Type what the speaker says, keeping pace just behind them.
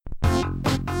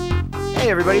Hey,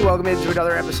 everybody, welcome into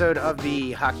another episode of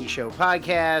the Hockey Show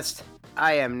podcast.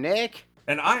 I am Nick.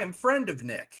 And I am friend of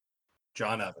Nick,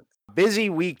 John Evans. Busy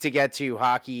week to get to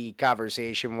hockey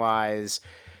conversation-wise,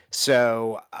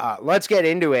 so let's get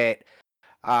into it.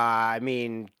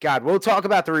 We'll talk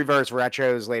about the reverse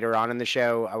retros later on in the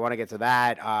show. I want to get to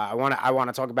that. I want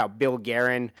to talk about Bill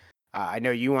Guerin. I know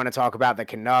you want to talk about the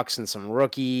Canucks and some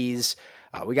rookies.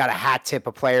 We got a hat tip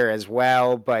a player as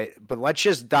well, but let's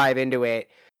just dive into it.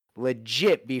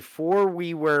 Legit, before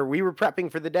we were prepping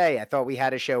for the day, I thought we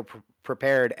had a show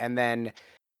prepared, and then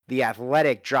The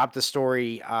Athletic dropped the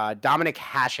story. Dominik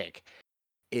Hasek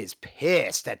is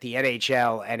pissed at the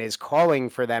NHL and is calling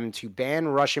for them to ban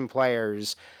Russian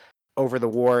players over the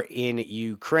war in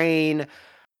Ukraine.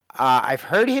 I've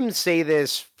heard him say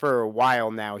this for a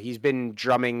while now. He's been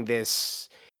pounding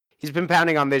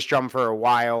on this drum for a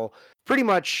while. Pretty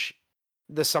much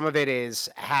the sum of it is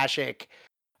Hasek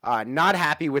not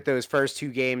happy with those first two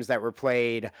games that were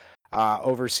played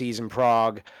overseas in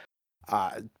Prague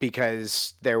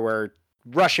because there were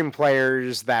Russian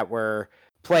players that were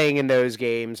playing in those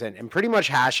games. And pretty much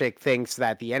Hasek thinks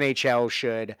that the NHL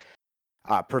should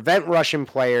prevent Russian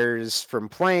players from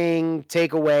playing,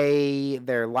 take away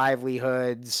their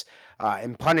livelihoods,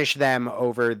 and punish them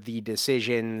over the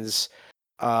decisions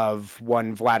of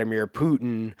one Vladimir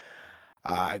Putin.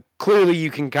 Clearly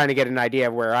you can kind of get an idea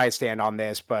of where I stand on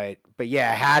this, but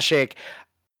yeah, Hasek,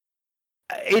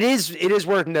 it is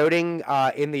worth noting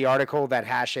in the article that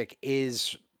Hasek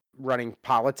is running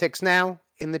politics now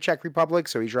in the Czech Republic,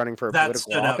 so he's running for a political office.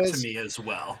 That stood out to me as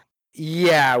well.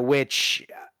 Yeah, which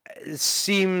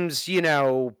seems,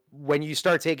 when you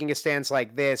start taking a stance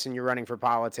like this and you're running for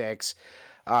politics,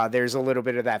 there's a little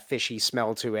bit of that fishy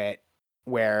smell to it,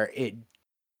 where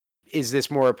is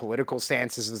this more a political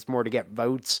stance? Is this more to get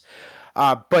votes?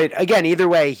 But again, either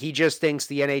way, he just thinks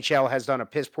the NHL has done a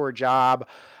piss poor job.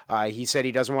 He said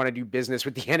he doesn't want to do business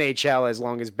with the NHL as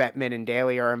long as Bettman and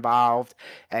Daly are involved,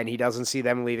 and he doesn't see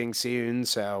them leaving soon.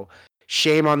 So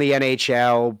shame on the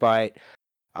NHL. But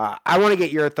I want to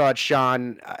get your thoughts,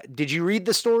 Sean. Did you read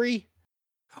the story?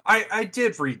 I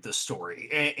did read the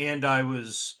story, and I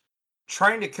was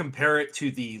trying to compare it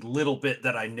to the little bit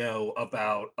that I know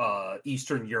about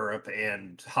Eastern Europe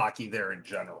and hockey there in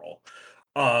general.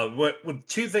 What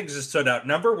two things that stood out.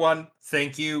 Number one,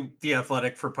 thank you, The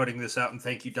Athletic, for putting this out, and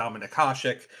thank you, Dominik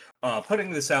Hasek,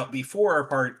 putting this out before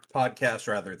our podcast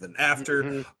rather than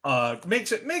after.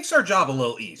 Makes our job a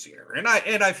little easier, and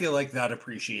I feel like that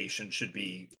appreciation should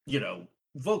be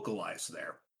vocalized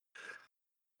there.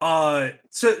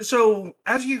 So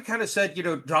as you kind of said,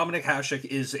 Dominik Hasek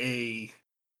is a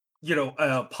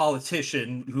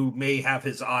politician who may have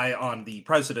his eye on the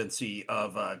presidency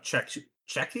of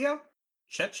Czechia.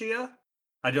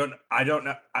 I don't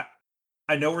know.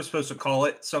 I know we're supposed to call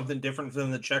it something different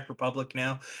than the Czech Republic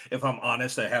now. If I'm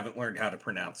honest, I haven't learned how to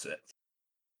pronounce it.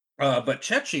 But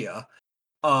Czechia,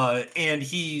 and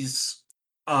he's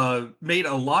made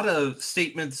a lot of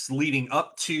statements leading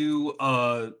up to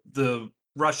the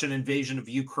Russian invasion of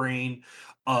Ukraine.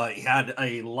 He had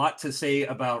a lot to say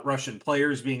about Russian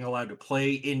players being allowed to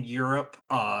play in Europe.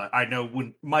 I know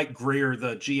when Mike Greer,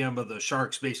 the GM of the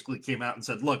Sharks, basically came out and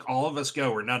said, look, all of us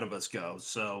go or none of us go.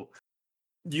 So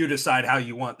you decide how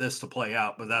you want this to play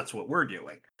out, but that's what we're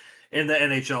doing. And the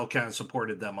NHL kind of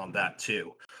supported them on that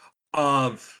too.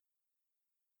 I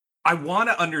want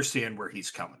to understand where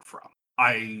he's coming from.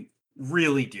 I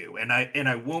really do. And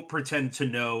I won't pretend to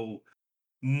know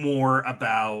more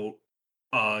about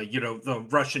the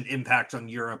Russian impact on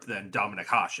Europe than Dominik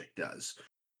Hasek does.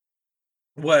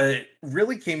 What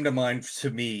really came to mind to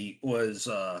me was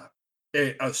a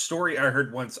story I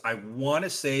heard once. I want to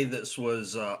say this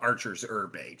was Arturs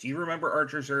Irbe. Do you remember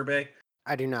Arturs Irbe?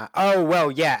 I do not. Oh,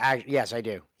 well, yeah. Yes, I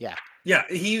do. Yeah. Yeah,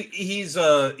 he was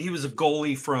a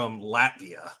goalie from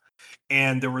Latvia.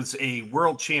 And there was a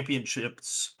World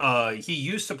Championships. He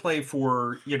used to play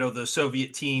for the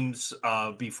Soviet teams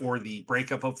before the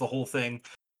breakup of the whole thing.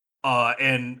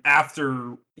 And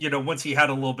after once he had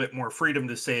a little bit more freedom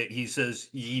to say it,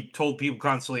 he told people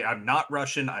constantly, "I'm not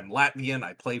Russian. I'm Latvian.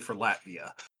 I play for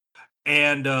Latvia."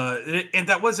 And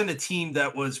that wasn't a team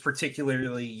that was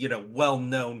particularly well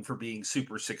known for being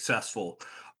super successful.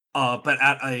 But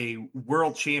at a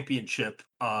World Championship,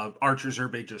 Arturs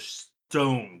Irbe just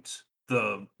stoned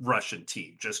the Russian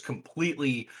team, just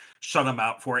completely shut them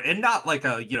out for it. And not like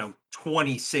a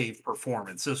 20 save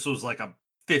performance. This was like a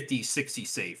 50, 60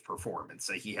 save performance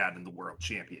that he had in the World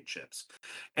Championships.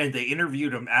 And they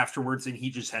interviewed him afterwards, and he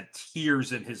just had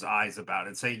tears in his eyes about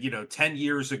it, saying, 10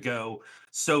 years ago,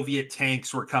 Soviet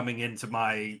tanks were coming into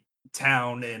my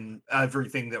town and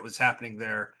everything that was happening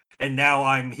there. and now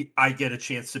I get a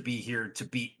chance to be here to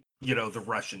beat, the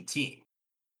Russian team.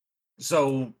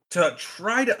 So to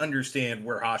try to understand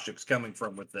where Hashik's coming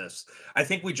from with this, I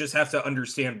think we just have to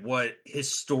understand what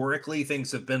historically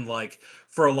things have been like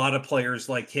for a lot of players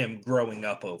like him growing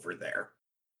up over there.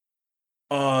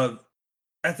 Uh,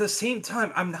 at the same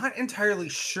time, I'm not entirely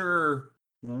sure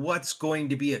what's going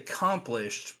to be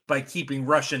accomplished by keeping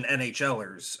Russian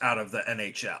NHLers out of the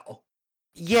NHL.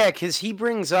 Yeah, because he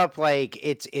brings up like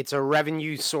it's a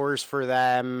revenue source for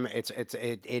them.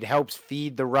 It helps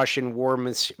feed the Russian war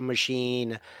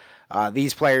machine.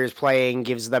 These players playing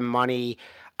gives them money.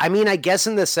 I mean, I guess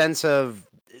in the sense of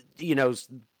you know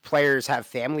players have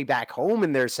family back home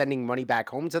and they're sending money back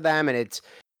home to them,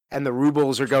 and the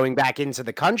rubles are going back into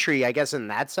the country. I guess in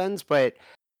that sense, but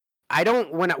I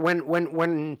don't when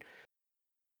Artemi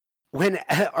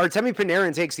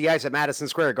Panarin takes the ice at Madison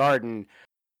Square Garden,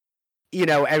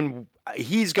 and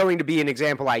he's going to be an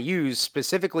example I use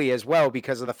specifically as well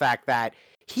because of the fact that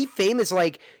he famous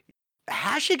like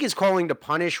Hasek is calling to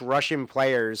punish Russian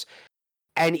players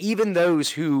and even those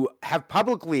who have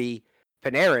publicly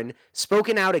Panarin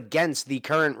spoken out against the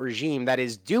current regime that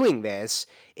is doing this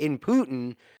in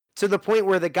Putin to the point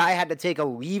where the guy had to take a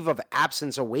leave of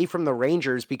absence away from the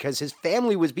Rangers because his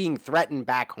family was being threatened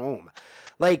back home.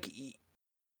 Like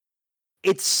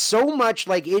it's so much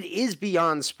like it is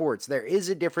beyond sports. There is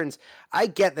a difference. I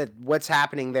get that what's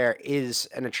happening there is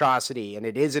an atrocity and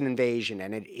it is an invasion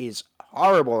and it is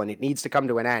horrible and it needs to come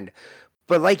to an end.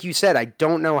 But like you said, I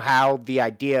don't know how the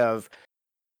idea of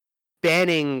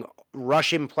banning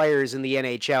Russian players in the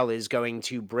NHL is going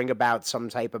to bring about some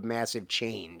type of massive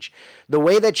change. The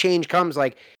way that change comes,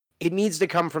 like, it needs to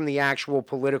come from the actual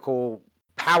political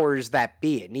powers that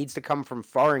be. It needs to come from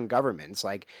foreign governments.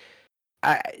 Like,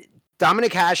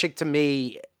 Dominic Hasek, to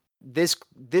me, this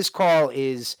call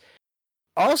is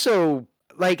also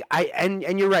like and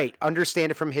you're right.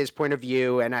 Understand it from his point of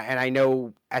view, and I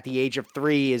know at the age of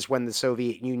 3 is when the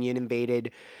Soviet Union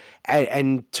invaded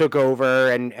and took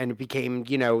over and became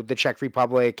the Czech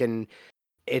Republic, and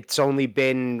it's only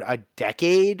been a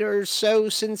decade or so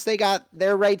since they got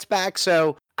their rights back.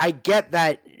 So I get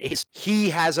that he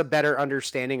has a better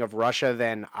understanding of Russia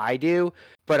than I do,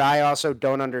 but I also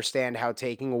don't understand how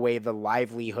taking away the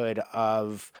livelihood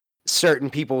of certain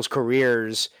people's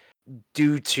careers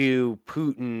due to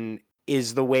Putin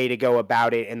is the way to go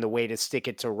about it and the way to stick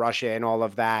it to Russia and all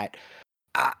of that.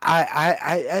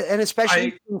 And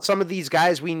especially some of these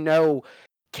guys we know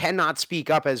cannot speak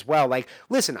up as well. Like,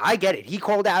 listen, I get it. He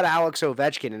called out Alex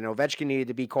Ovechkin, and Ovechkin needed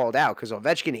to be called out because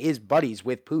Ovechkin is buddies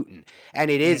with Putin, and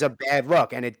it is a bad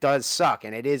look, and it does suck,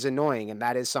 and it is annoying, and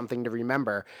that is something to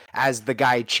remember as the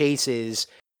guy chases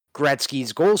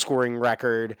Gretzky's goal-scoring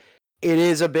record. It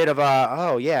is a bit of a,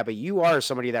 oh, yeah, but you are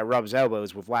somebody that rubs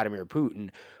elbows with Vladimir Putin.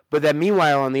 But then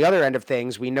meanwhile, on the other end of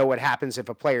things, we know what happens if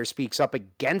a player speaks up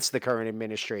against the current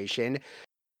administration.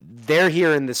 They're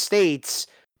here in the States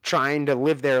trying to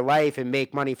live their life and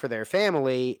make money for their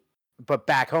family, but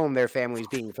back home, their family's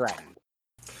being threatened.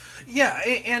 Yeah,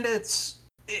 and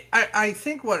I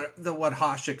think what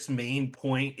Hasek's main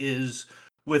point is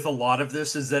with a lot of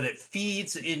this is that it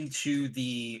feeds into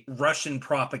the Russian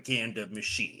propaganda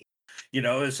machine.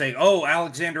 Saying, oh,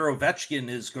 Alexander Ovechkin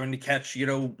is going to catch,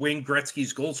 Wayne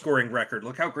Gretzky's goal scoring record.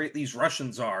 Look how great these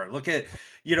Russians are. Look at,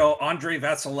 Andrei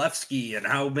Vasilevsky and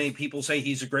how many people say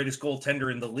he's the greatest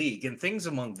goaltender in the league and things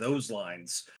along those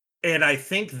lines. And I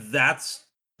think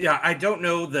I don't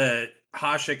know that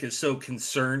Hasek is so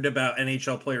concerned about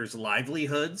NHL players'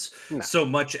 livelihoods so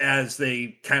much as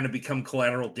they kind of become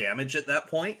collateral damage at that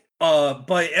point.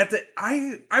 But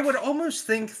I would almost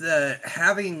think that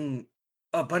having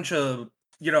a bunch of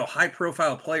high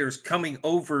profile players coming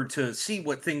over to see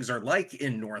what things are like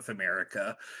in North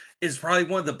America is probably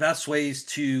one of the best ways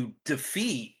to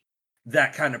defeat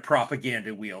that kind of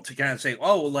propaganda wheel, to kind of say,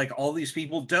 oh, like all these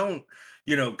people don't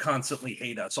constantly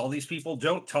hate us, all these people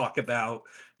don't talk about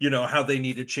how they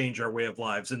need to change our way of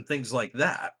lives and things like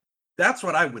that. That's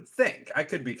what I would think. I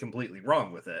could be completely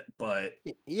wrong with it, but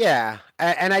yeah,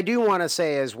 and I do want to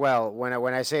say as well, when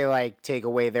I say like take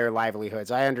away their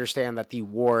livelihoods, I understand that the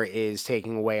war is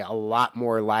taking away a lot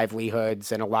more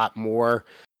livelihoods and a lot more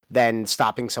than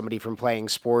stopping somebody from playing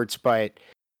sports, but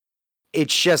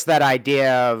it's just that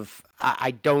idea of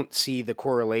I don't see the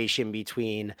correlation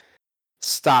between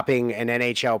stopping an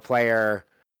NHL player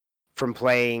from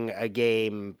playing a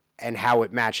game and how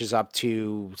it matches up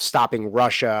to stopping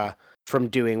Russia from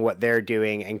doing what they're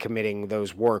doing and committing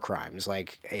those war crimes.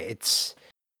 Like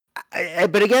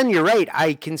but again, you're right.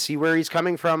 I can see where he's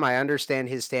coming from. I understand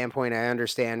his standpoint. I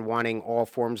understand wanting all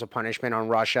forms of punishment on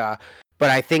Russia.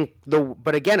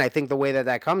 But again, I think the way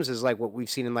that comes is like what we've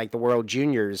seen in like the World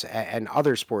Juniors and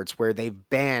other sports where they've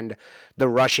banned the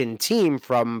Russian team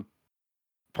from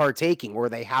partaking, or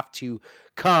they have to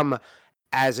come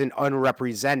as an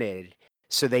unrepresented,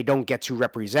 so they don't get to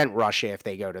represent Russia if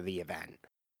they go to the event.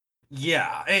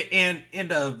 Yeah,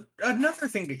 another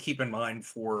thing to keep in mind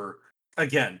for,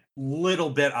 again,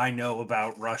 little bit I know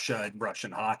about Russia and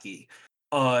Russian hockey,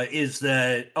 is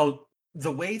that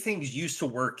the way things used to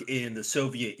work in the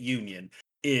Soviet Union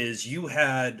is you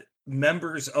had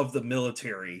members of the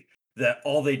military that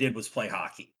all they did was play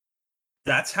hockey.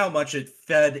 That's how much it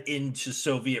fed into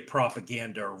Soviet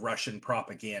propaganda or Russian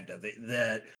propaganda.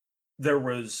 That there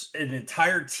was an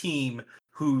entire team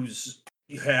whose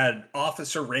had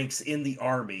officer ranks in the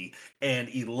army, and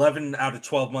 11 out of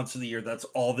 12 months of the year, that's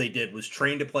all they did was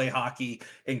train to play hockey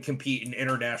and compete in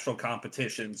international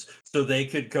competitions so they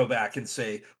could go back and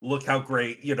say, look how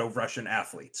great, Russian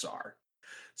athletes are.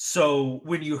 So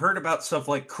when you heard about stuff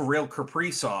like Kirill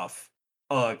Kaprizov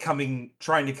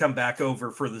trying to come back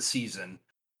over for the season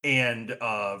and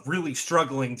really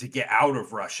struggling to get out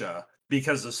of Russia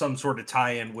because of some sort of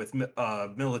tie-in with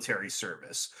military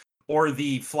service, or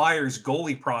the Flyers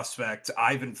goalie prospect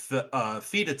Ivan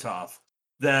Fedotov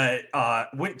that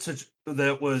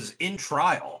that was in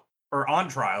trial or on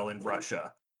trial in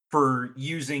Russia for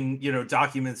using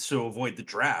documents to avoid the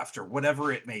draft or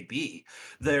whatever it may be.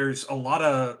 There's a lot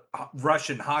of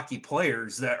Russian hockey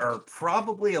players that are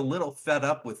probably a little fed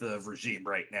up with the regime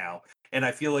right now, and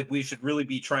I feel like we should really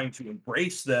be trying to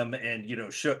embrace them and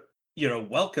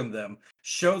welcome them,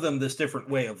 show them this different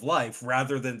way of life,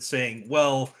 rather than saying,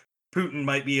 well, Putin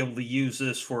might be able to use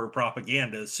this for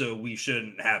propaganda, so we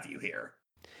shouldn't have you here.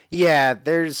 Yeah,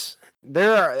 I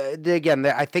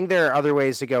think there are other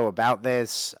ways to go about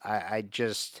this. I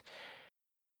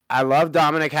love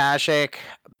Dominic Hasek.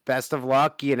 Best of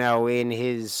luck, in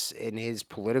his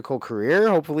political career.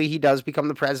 Hopefully he does become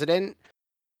the president.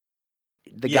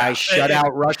 The guy shut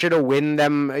out Russia to win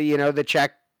them, the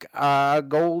Czech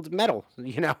gold medal,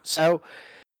 so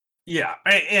yeah,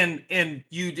 and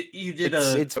you did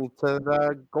it's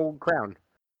the gold crown.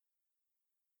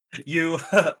 You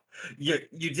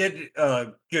you did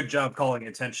a good job calling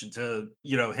attention to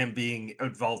him being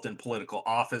involved in political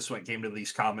office when it came to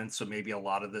these comments. So maybe a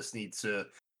lot of this needs to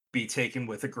be taken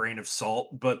with a grain of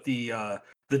salt. But the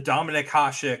Dominic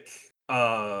Hasek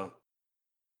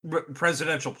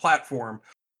presidential platform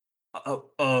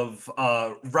of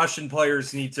Russian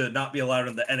players need to not be allowed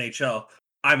in the NHL.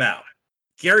 I'm out.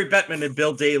 Gary Bettman and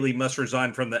Bill Daly must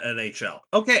resign from the NHL.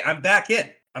 Okay, I'm back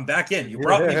in. You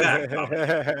brought me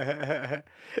back.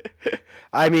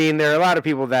 I mean, there are a lot of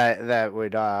people that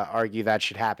would argue that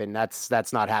should happen.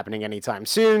 That's not happening anytime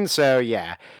soon. So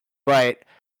yeah, but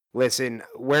listen,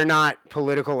 we're not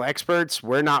political experts.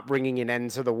 We're not bringing an end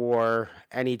to the war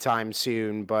anytime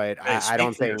soon. But I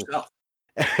don't think.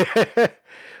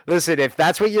 Listen, if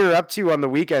that's what you're up to on the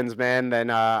weekends, man,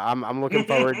 then I'm looking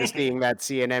forward to seeing that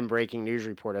CNN breaking news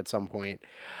report at some point.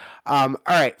 All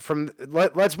right,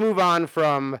 let's move on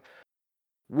from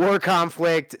war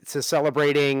conflict to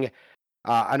celebrating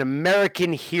an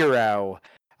American hero,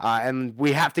 and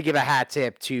we have to give a hat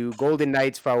tip to Golden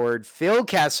Knights forward Phil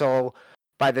Kessel.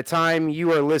 By the time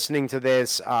you are listening to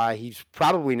this, he's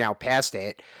probably now past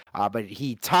it, but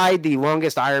he tied the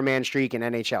longest Ironman streak in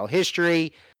NHL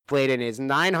history. Played in his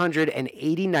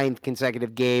 989th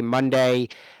consecutive game Monday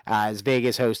as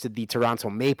Vegas hosted the Toronto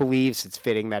Maple Leafs. It's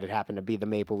fitting that it happened to be the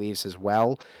Maple Leafs as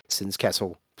well, since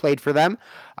Kessel played for them.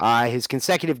 His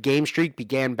consecutive game streak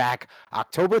began back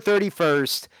October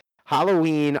 31st,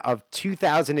 Halloween of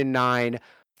 2009.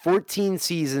 14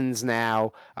 seasons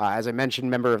now. As I mentioned,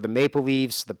 member of the Maple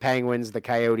Leafs, the Penguins, the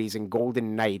Coyotes, and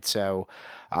Golden Knights. So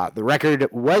the record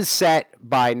was set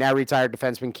by now retired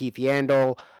defenseman Keith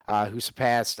Yandle, who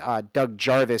surpassed Doug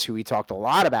Jarvis, who we talked a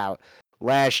lot about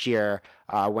last year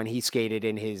when he skated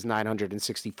in his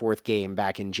 964th game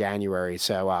back in January.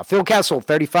 So Phil Kessel,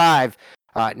 35,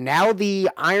 now the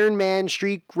Ironman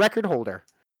streak record holder.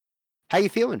 How you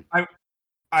feeling?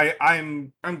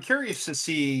 I'm curious to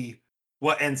see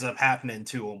what ends up happening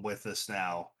to him with this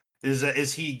now.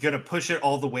 Is he gonna push it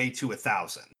all the way to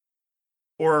 1,000?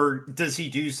 Or does he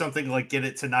do something like get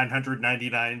it to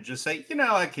 999 and just say,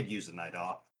 I could use a night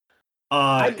off?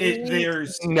 No,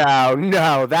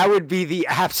 that would be the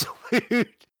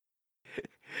absolute.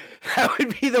 That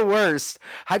would be the worst.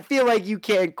 I feel like you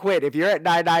can't quit. If you're at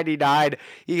 999,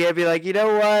 you can't be like, you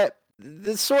know what?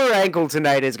 the sore ankle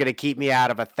tonight is going to keep me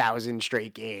out of 1,000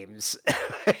 straight games.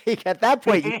 Like, at that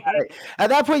point,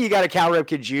 you got to Cal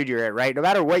Ripken Jr. it, right? No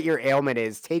matter what your ailment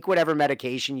is, take whatever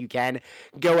medication you can,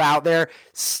 go out there,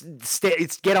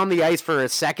 get on the ice for a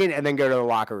second, and then go to the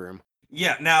locker room.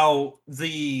 Yeah. Now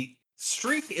the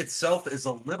streak itself is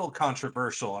a little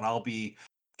controversial, and I'll be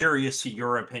curious to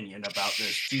your opinion about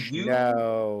this. Do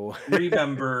you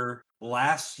remember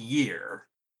last year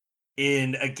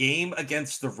in a game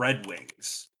against the Red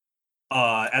Wings,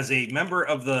 as a member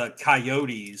of the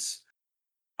Coyotes,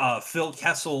 Phil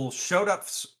Kessel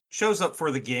shows up for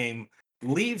the game,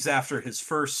 leaves after his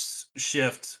first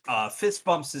shift, fist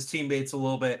bumps his teammates a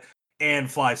little bit, and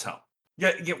flies home.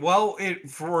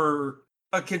 For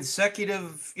a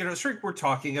consecutive, streak, we're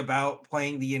talking about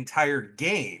playing the entire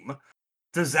game.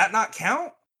 Does that not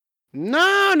count?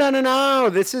 No.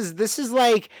 This is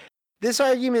like, this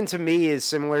argument to me is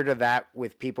similar to that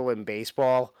with people in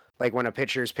baseball. Like when a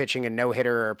pitcher's pitching a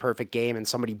no-hitter or a perfect game and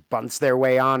somebody bunts their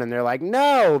way on and they're like,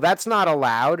 no, that's not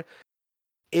allowed.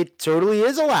 It totally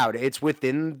is allowed. It's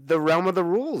within the realm of the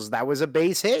rules. That was a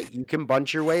base hit. You can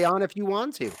bunt your way on if you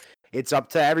want to. It's up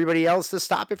to everybody else to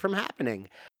stop it from happening.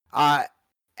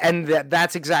 And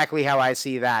that's exactly how I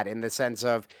see that, in the sense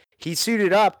of, he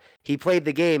suited up, he played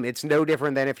the game. It's no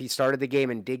different than if he started the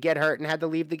game and did get hurt and had to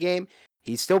leave the game.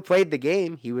 He still played the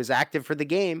game. He was active for the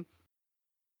game.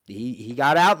 He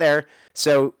got out there.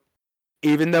 So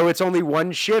even though it's only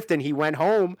one shift and he went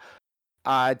home,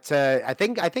 I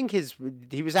think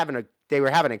they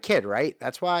were having a kid, right?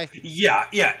 That's why. Yeah.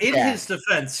 In his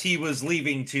defense, he was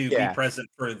leaving to be present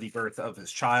for the birth of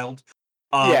his child.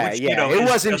 Which, it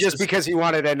wasn't just because he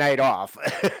wanted a night off.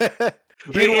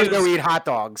 He didn't want to go eat hot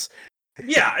dogs.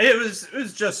 Yeah, it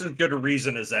was just as good a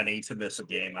reason as any to miss a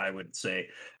game, I would say.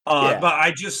 But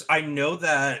I know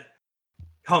that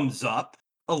comes up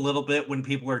a little bit when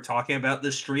people are talking about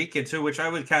this streak, and to which I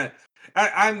would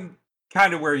I'm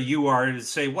kind of where you are, to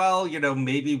say, well,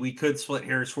 maybe we could split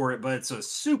hairs for it, but it's a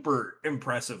super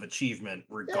impressive achievement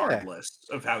regardless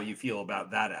of how you feel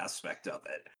about that aspect of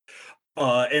it.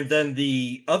 And then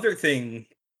the other thing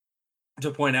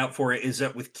to point out for it is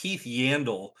that with Keith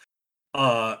Yandle,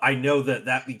 I know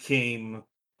that became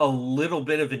a little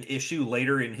bit of an issue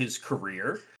later in his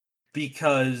career,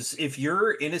 because if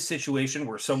you're in a situation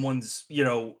where someone's,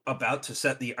 about to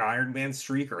set the Ironman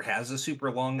streak or has a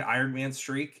super long Ironman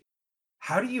streak,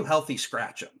 how do you healthy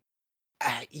scratch him?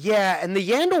 And the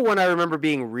Yandle one I remember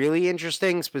being really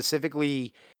interesting,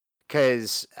 specifically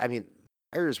because,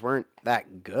 players weren't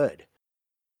that good.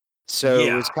 So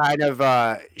it was kind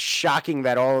of shocking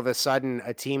that all of a sudden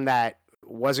a team that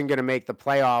wasn't going to make the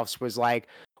playoffs was like,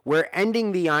 we're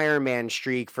ending the Ironman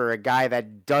streak for a guy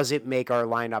that doesn't make our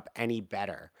lineup any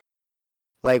better.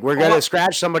 Like, we're going to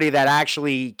scratch somebody that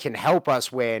actually can help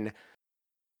us win,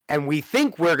 and we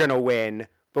think we're going to win,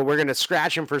 but we're going to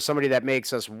scratch him for somebody that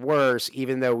makes us worse,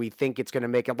 even though we think it's going to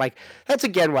make it. Like, that's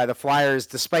again why the Flyers,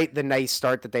 despite the nice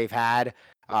start that they've had,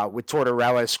 with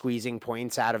Tortorella squeezing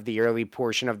points out of the early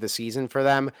portion of the season for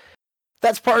them,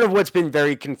 that's part of what's been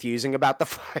very confusing about the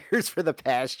Flyers for the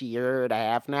past year and a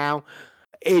half now.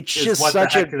 It's just what the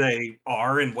heck they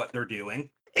are and what they're doing.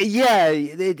 Yeah,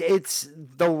 it's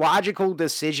the logical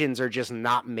decisions are just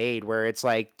not made, where it's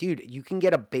like, dude, you can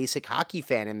get a basic hockey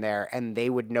fan in there and they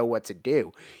would know what to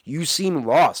do. You seem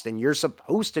lost and you're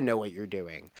supposed to know what you're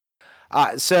doing.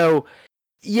 Although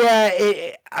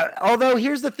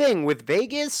here's the thing with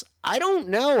Vegas, I don't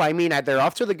know. They're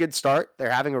off to the good start. They're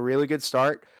having a really good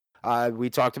start. We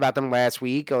talked about them last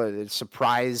week.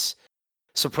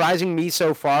 Surprising me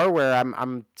so far, where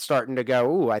I'm starting to go,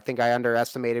 ooh, I think I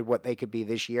underestimated what they could be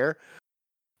this year.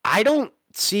 I don't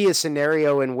see a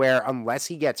scenario in where, unless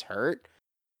he gets hurt,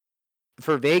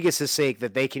 for Vegas' sake,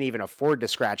 that they can even afford to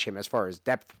scratch him as far as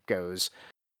depth goes.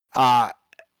 I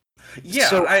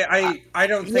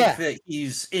don't think that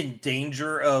he's in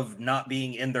danger of not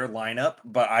being in their lineup,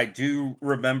 but I do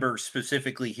remember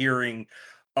specifically hearing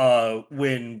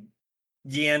when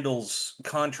Yandle's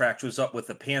contract was up with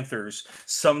the Panthers,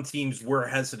 some teams were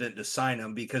hesitant to sign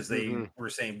him because they were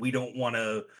saying, we don't want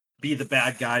to be the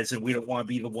bad guys and we don't want to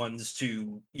be the ones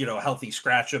to, healthy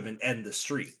scratch him and end the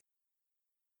streak.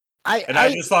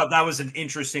 I just thought that was an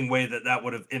interesting way that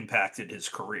would have impacted his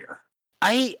career.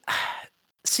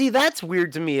 See, that's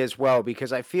weird to me as well,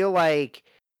 because I feel like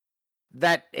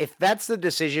that if that's the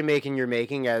decision making you're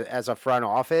making as a front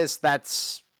office, then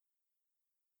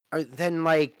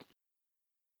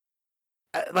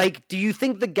do you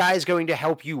think the guy's going to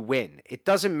help you win? It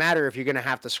doesn't matter if you're going to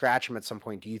have to scratch him at some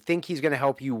point. Do you think he's going to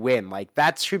help you win? Like,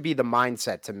 that should be the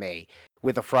mindset to me,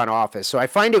 with the front office. So I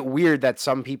find it weird that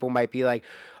some people might be like,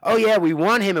 oh yeah, we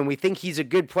want him and we think he's a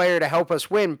good player to help us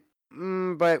win,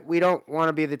 but we don't want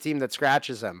to be the team that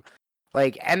scratches him.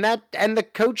 Like, and the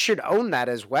coach should own that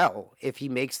as well if he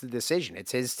makes the decision.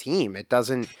 It's his team.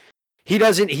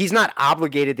 He's not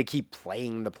obligated to keep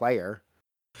playing the player.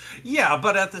 Yeah,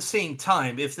 but at the same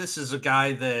time, if this is a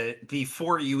guy that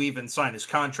before you even sign his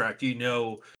contract,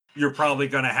 you're probably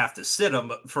going to have to sit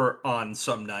him on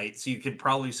some nights. You could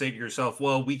probably say to yourself,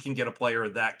 well, we can get a player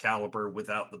of that caliber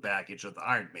without the baggage of the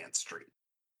Iron Man streak.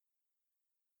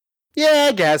 Yeah,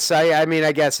 I guess. I mean,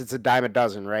 I guess it's a dime a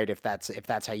dozen, right? If that's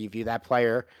how you view that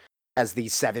player as the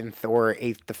 7th or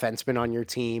 8th defenseman on your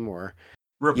team, or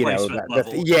replacement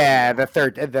level.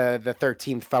 the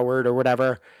 13th forward or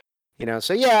whatever.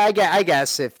 So yeah, I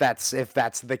guess if that's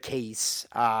the case,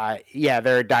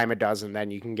 they're a dime a dozen.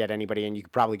 Then you can get anybody, and you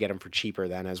could probably get them for cheaper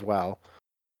then as well.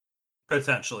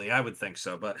 Potentially, I would think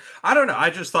so, but I don't know. I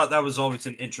just thought that was always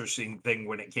an interesting thing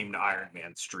when it came to Iron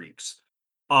Man streaks.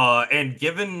 And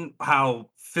given how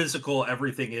physical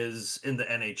everything is in the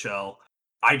NHL,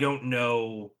 I don't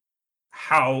know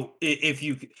how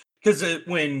because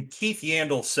when Keith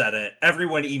Yandle said it,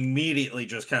 everyone immediately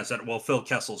just kind of said, "Well, Phil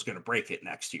Kessel's going to break it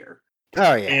next year."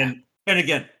 Oh yeah, and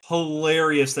again,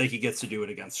 hilarious that he gets to do it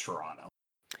against Toronto.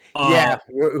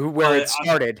 Where it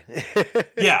started.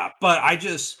 Yeah, but I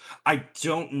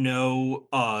don't know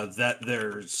that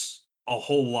there's a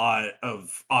whole lot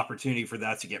of opportunity for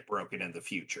that to get broken in the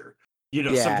future.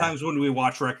 Sometimes when we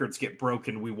watch records get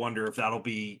broken, we wonder if that'll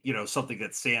be, something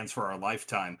that stands for our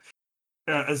lifetime.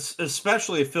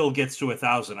 Especially if Phil gets to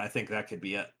 1,000, I think that could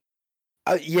be it.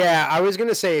 Yeah, I was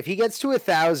gonna say if he gets to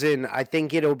 1,000, I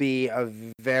think it'll be a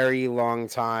very long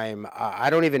time. I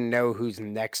don't even know who's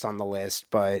next on the list,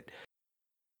 but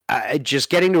just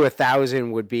getting to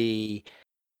 1,000 would be.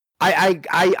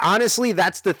 I honestly,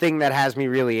 that's the thing that has me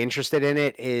really interested in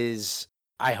it. Is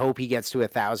I hope he gets to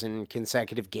 1,000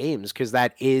 consecutive games, because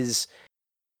that is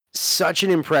such an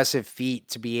impressive feat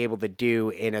to be able to do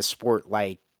in a sport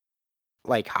like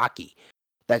hockey.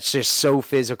 That's just so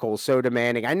physical, so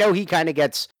demanding. I know he kind of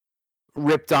gets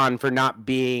ripped on for not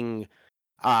being,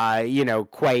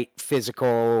 quite physical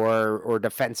or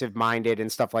defensive minded and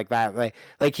stuff like that.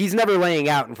 Like he's never laying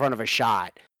out in front of a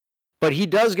shot, but he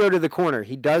does go to the corner.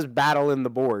 He does battle in the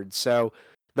boards. So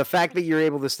the fact that you're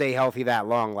able to stay healthy that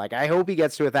long, like I hope he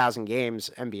gets to 1,000 games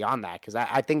and beyond that, because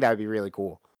I think that would be really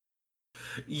cool.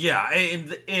 Yeah,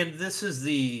 and this is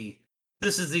the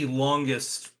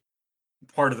longest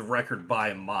part of the record by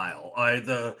a mile.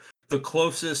 The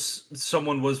closest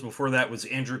someone was before that was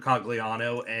Andrew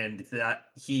Cogliano, and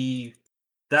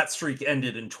that streak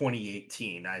ended in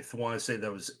 2018. I want to say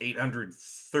that was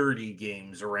 830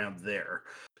 games around there.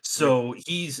 So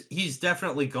he's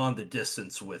definitely gone the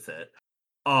distance with it.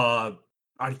 I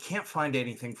can't find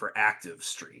anything for active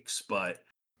streaks, but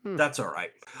that's all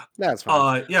right. That's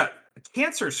fine. Yeah,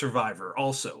 cancer survivor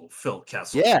also Phil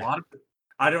Kessel. Yeah.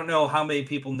 I don't know how many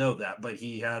people know that, but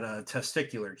he had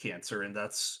testicular cancer, and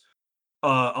that's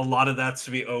a lot of that's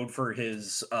to be owed for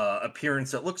his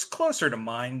appearance that looks closer to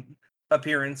mine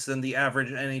appearance than the average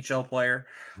NHL player.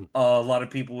 A lot of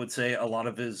people would say a lot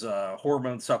of his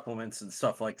hormone supplements and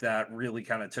stuff like that really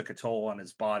kind of took a toll on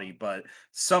his body, but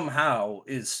somehow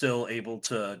is still able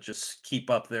to just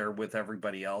keep up there with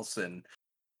everybody else and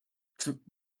to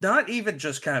not even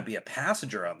just kind of be a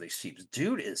passenger on these teams.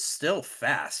 Dude is still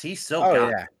fast. He's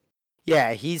still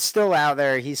yeah, he's still out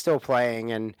there. He's still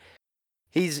playing, and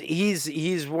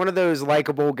he's one of those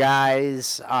likable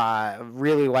guys,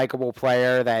 really likable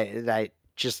player that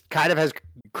just kind of has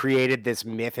created this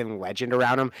myth and legend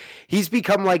around him. He's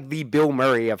become like the Bill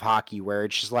Murray of hockey, where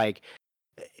it's just like,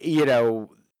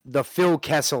 the Phil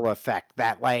Kessel effect,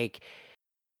 that like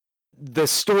the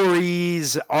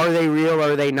stories, are they real?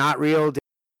 Are they not real?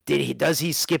 Does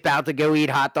he skip out to go eat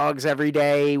hot dogs every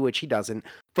day? Which he doesn't.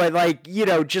 But like,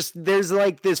 just there's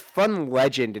like this fun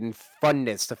legend and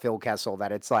funness to Phil Kessel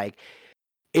that it's like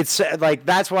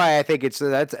that's why I think that's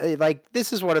like,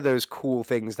 this is one of those cool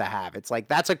things to have. It's like,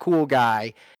 that's a cool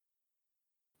guy.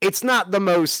 It's not the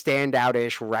most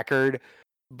standout-ish record,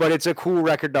 but it's a cool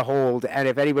record to hold. And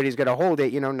if anybody's going to hold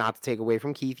it, not to take away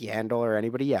from Keith Yandle or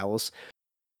anybody else,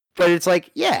 but it's like,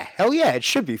 yeah, hell yeah, it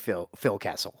should be Phil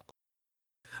Kessel.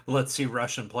 Let's see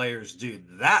Russian players do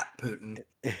that, Putin.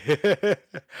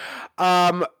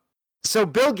 So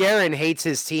Bill Guerin hates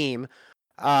his team.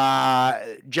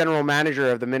 General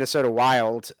manager of the Minnesota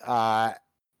Wild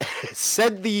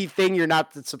said the thing you're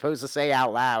not supposed to say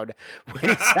out loud when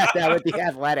he sat down with the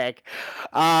Athletic.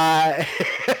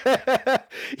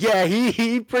 Yeah,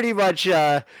 he pretty much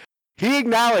he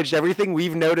acknowledged everything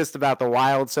we've noticed about the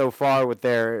Wild so far with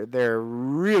their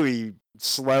really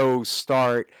slow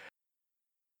start.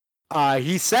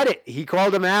 He said it. He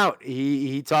called him out.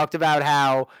 He talked about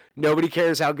how nobody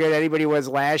cares how good anybody was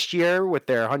last year with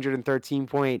their 113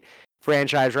 point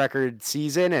franchise record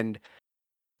season, and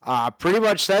pretty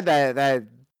much said that a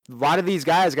lot of these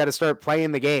guys got to start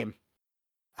playing the game.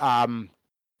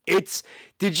 It's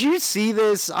did you see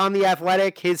this on The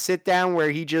Athletic? His sit down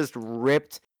where he just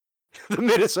ripped the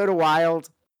Minnesota Wild.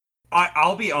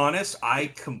 I'll be honest, I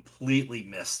completely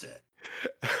missed it.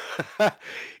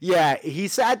 Yeah, he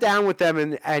sat down with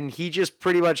them and he just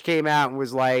pretty much came out and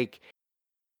was like,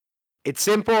 it's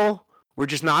simple. We're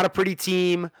just not a pretty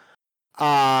team.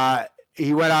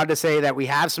 He went on to say that we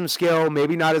have some skill,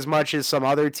 maybe not as much as some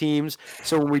other teams.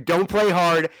 So when we don't play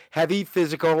hard, heavy,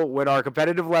 physical, when our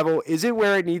competitive level isn't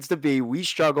where it needs to be, we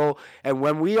struggle. And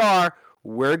when we are,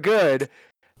 we're good.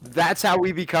 That's how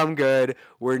we become good.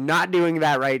 We're not doing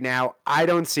that right now. I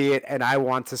don't see it, and I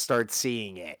want to start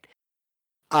seeing it.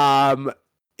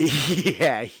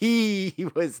 Yeah, he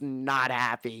was not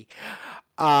happy.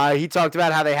 He talked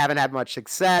about how they haven't had much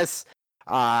success,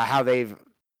 how they've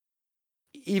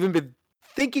even been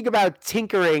thinking about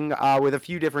tinkering with a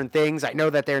few different things. I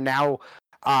know that they're now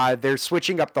they're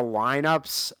switching up the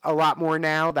lineups a lot more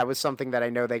now. That was something that I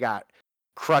know they got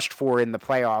crushed for in the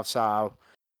playoffs.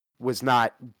 Was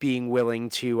not being willing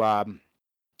to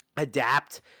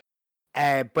adapt.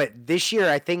 But this year,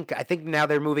 I think now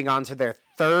they're moving on to their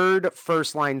third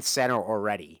first line center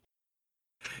already.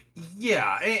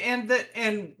 Yeah,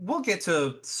 and we'll get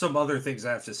to some other things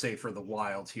I have to say for the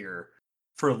Wild here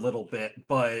for a little bit,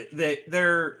 but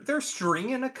they're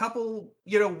stringing a couple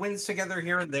wins together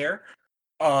here and there.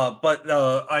 But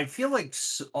I feel like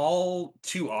all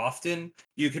too often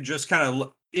you could just kind of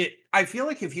look it. I feel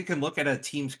like if you can look at a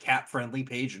team's cap friendly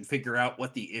page and figure out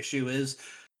what the issue is,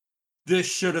 this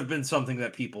should have been something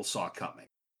that people saw coming.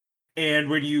 And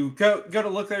when you go to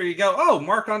look there, you go, oh,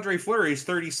 Marc-Andre Fleury is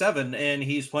 37 and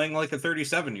he's playing like a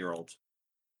 37-year-old.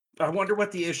 I wonder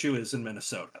what the issue is in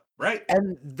Minnesota, right?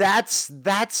 And that's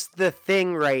the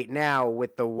thing right now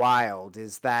with the Wild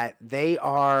is that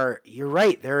you're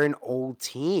right, they're an old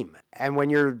team. And when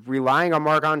you're relying on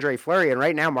Marc-Andre Fleury, and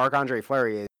right now Marc-Andre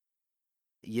Fleury is,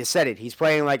 you said it, he's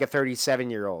playing like a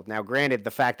 37-year-old. Now, granted, the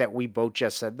fact that we both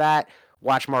just said that,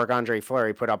 watch Marc-Andre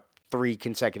Fleury put up 3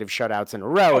 consecutive shutouts in a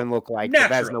row and look like the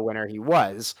Vezina winner he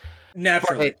was.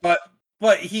 Naturally, but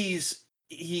he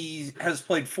has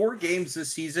played 4 games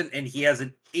this season and he has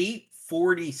an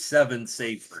 847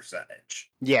 save percentage.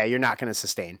 Yeah, you're not going to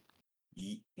sustain.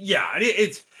 Yeah,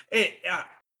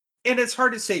 and it's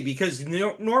hard to say because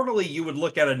normally you would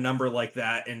look at a number like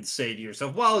that and say to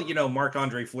yourself, well,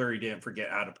 Marc-Andre Fleury didn't forget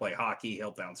how to play hockey.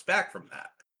 He'll bounce back from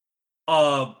that.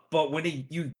 But when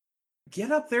you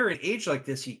get up there in age like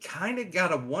this, you kind of got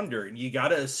to wonder, and you got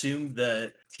to assume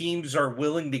that teams are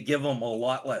willing to give him a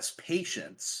lot less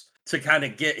patience to kind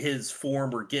of get his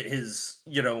form or get his,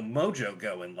 mojo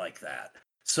going like that.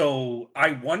 So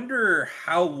I wonder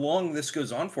how long this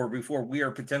goes on for before we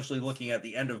are potentially looking at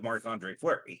the end of Marc-Andre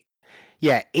Fleury.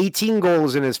 Yeah, 18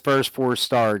 goals in his first 4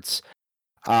 starts.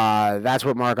 That's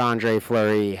what Marc-Andre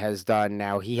Fleury has done.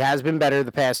 Now, he has been better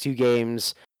the past 2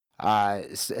 games,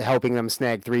 helping them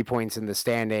snag 3 points in the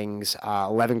standings,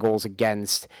 11 goals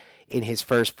against in his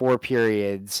first 4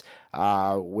 periods,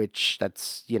 which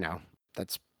that's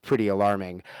pretty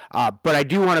alarming. But I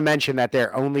do want to mention that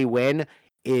their only win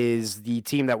is the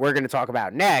team that we're going to talk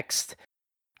about next,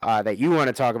 that you want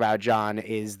to talk about, John,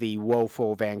 is the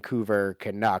woeful Vancouver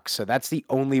Canucks. So that's the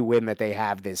only win that they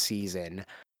have this season,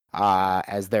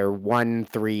 as they're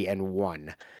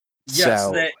 1-3-1. Yes,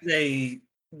 so,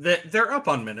 they're up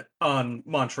on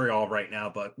Montreal right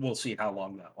now, but we'll see how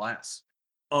long that lasts.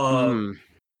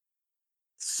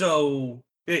 So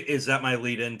is that my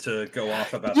lead in to go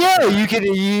off about? Yeah, you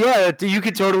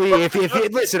could totally. If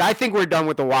listen, I think we're done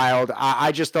with the Wild.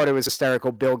 I just thought it was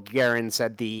hysterical. Bill Guerin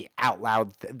said the out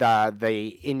loud,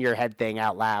 the in your head thing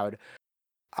out loud.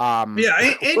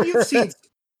 Yeah,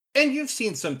 and you've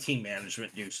seen some team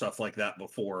management do stuff like that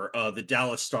before. The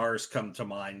Dallas Stars come to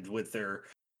mind with their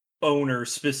owner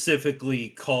specifically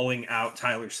calling out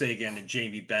Tyler Seguin and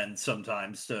Jamie Benn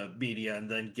sometimes to media, and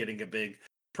then getting a big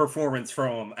performance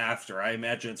from him after. I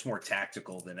imagine it's more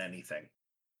tactical than anything.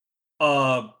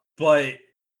 But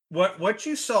what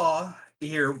you saw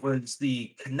here was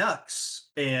the Canucks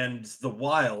and the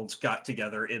Wilds got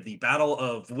together in the battle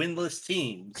of winless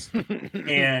teams,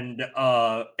 and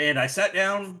I sat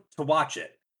down to watch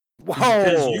it.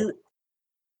 Whoa!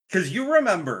 Because you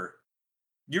remember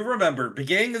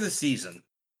beginning of the season,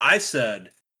 I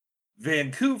said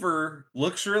Vancouver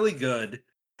looks really good,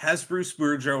 has Bruce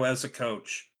Boudreau as a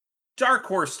coach. Dark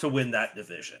horse to win that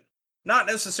division. Not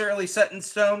necessarily set in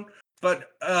stone, but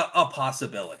a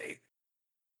possibility.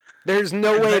 There's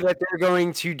no And way then, that they're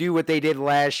going to do what they did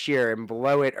last year and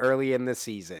blow it early in the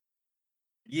season.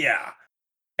 yeah.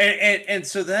 And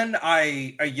so then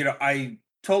I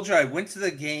told you I went to the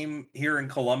game here in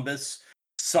Columbus,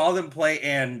 saw them play,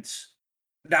 and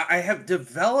now I have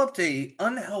developed a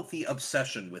unhealthy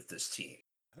obsession with this team.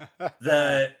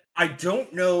 That I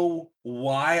don't know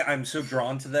why I'm so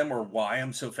drawn to them or why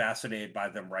I'm so fascinated by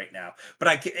them right now, but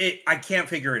I can't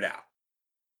figure it out.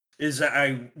 Is that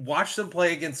I watched them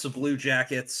play against the Blue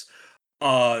Jackets.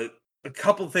 Uh, a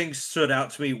couple things stood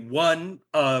out to me. One,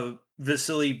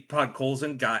 Vasily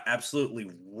Podkolzin got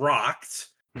absolutely rocked,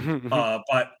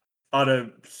 but on a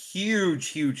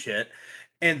huge hit.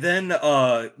 And then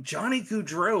Johnny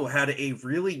Gaudreau had a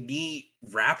really neat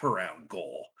wraparound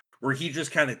goal where he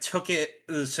just kind of took it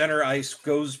to the center ice,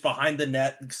 goes behind the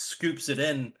net, scoops it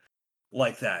in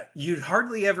like that. You'd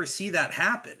hardly ever see that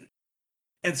happen.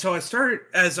 And so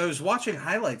as I was watching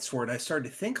highlights for it, I started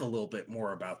to think a little bit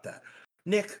more about that.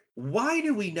 Nick, why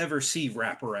do we never see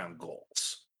wraparound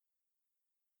goals?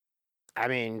 I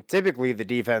mean, typically the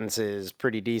defense is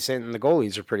pretty decent and the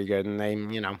goalies are pretty good, and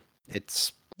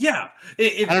it's Yeah, I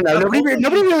if don't know. a Nobody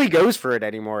goalie, really goes for it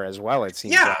anymore as well, it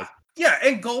seems yeah, like. yeah,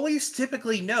 and goalies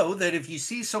typically know that if you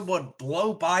see someone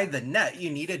blow by the net,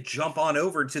 you need to jump on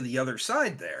over to the other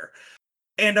side there.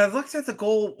 And I looked at the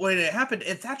goal when it happened,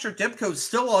 and Thatcher Demko's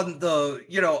still on the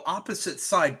opposite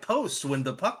side post when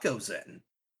the puck goes in.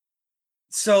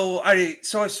 So I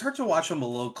start to watch them a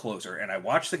little closer, and I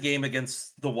watched the game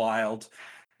against the Wild,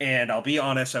 and I'll be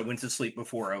honest, I went to sleep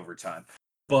before overtime.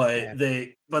 Yeah.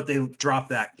 But they dropped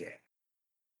that game.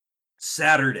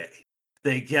 Saturday,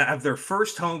 have their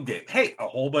first home game. Hey, a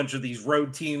whole bunch of these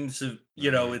road teams have,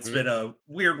 it's Mhm. been a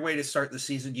weird way to start the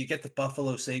season. You get the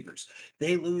Buffalo Sabres.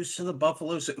 They lose to the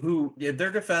who, in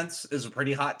their defense, is a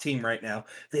pretty hot team right now.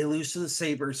 They lose to the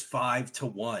Sabres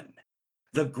 5-1.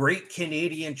 The great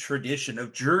Canadian tradition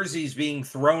of jerseys being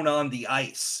thrown on the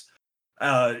ice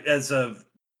as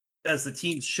the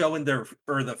teams showing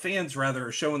or the fans rather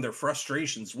are showing their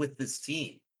frustrations with this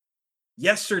team.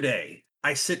 Yesterday,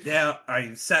 I sat down,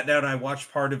 I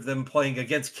watched part of them playing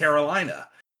against Carolina.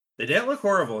 They didn't look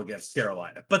horrible against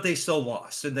Carolina, but they still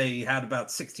lost, and they had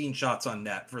about 16 shots on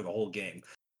net for the whole game.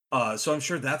 So I'm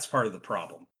sure that's part of the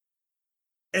problem.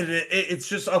 And it's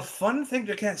just a fun thing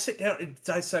to kind of sit down and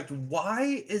dissect.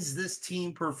 Why is this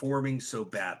team performing so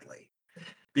badly?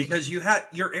 Because you had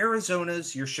your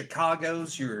Arizonas, your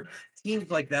Chicago's, your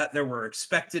teams like that were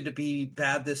expected to be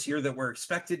bad this year, that were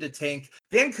expected to tank.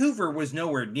 Vancouver was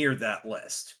nowhere near that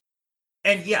list.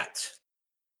 And yet,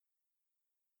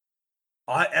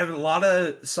 I have a lot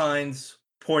of signs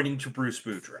pointing to Bruce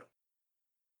Boudreau.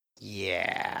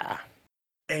 Yeah.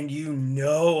 And you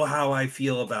know how I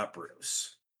feel about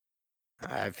Bruce.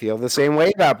 I feel the same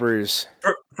way about Bruce.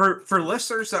 For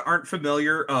listeners that aren't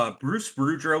familiar, Bruce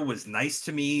Boudreau was nice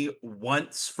to me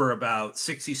once for about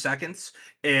 60 seconds,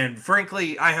 and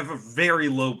frankly, I have a very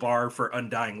low bar for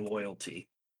undying loyalty.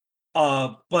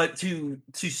 But to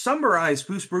summarize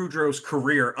Bruce Boudreau's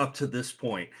career up to this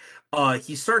point,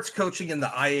 he starts coaching in the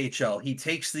IHL. He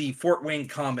takes the Fort Wayne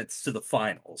Comets to the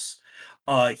finals.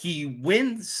 He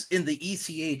wins in the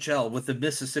ECHL with the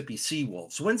Mississippi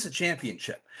Seawolves, wins the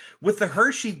championship. With the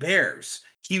Hershey Bears,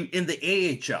 he in the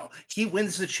AHL, he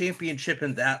wins the championship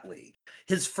in that league.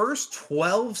 His first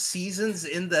 12 seasons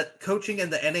in the coaching in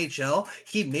the NHL,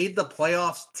 he made the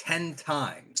playoffs 10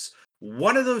 times.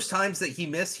 One of those times that he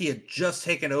missed, he had just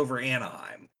taken over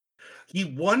Anaheim. He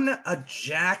won a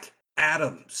Jack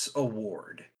Adams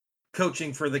Award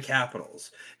coaching for the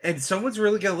Capitals. And someone's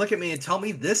really going to look at me and tell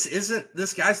me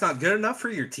this guy's not good enough for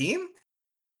your team?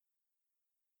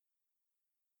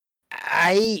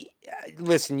 I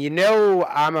listen,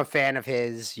 I'm a fan of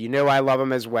his. I love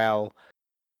him as well.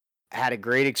 I had a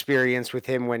great experience with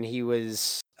him when he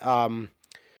was hanging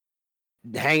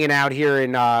out here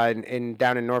in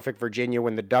down in Norfolk, Virginia,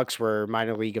 when the Ducks were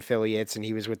minor league affiliates, and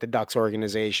he was with the Ducks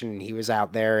organization, and he was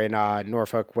out there in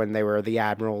Norfolk when they were the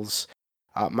Admirals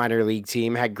minor league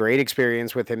team. Had great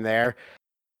experience with him there.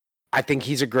 I think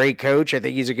he's a great coach. I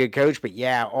think he's a good coach. But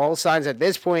yeah, all signs at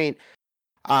this point.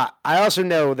 I also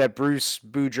know that Bruce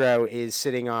Boudreau is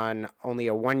sitting on only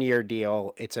a 1-year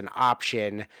deal. It's an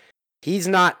option. He's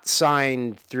not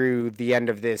signed through the end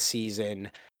of this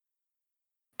season.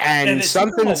 And And it took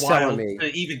him a something's telling while me,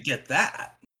 to even get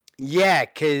that. yeah,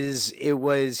 because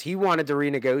he wanted to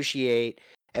renegotiate,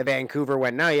 and Vancouver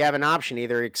went, no, you have an option,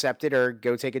 either accept it or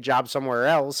go take a job somewhere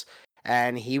else.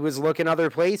 and he was looking other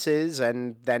places,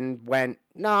 and then went,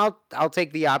 no, I'll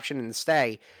take the option and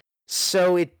stay.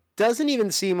 So it doesn't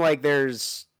even seem like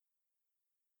there's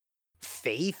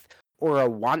faith or a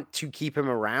want to keep him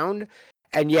around.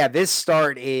 And yeah, this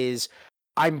start is,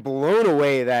 I'm blown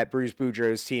away that Bruce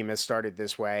Boudreau's team has started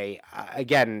this way.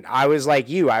 Again, I was like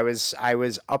you. I was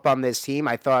up on this team.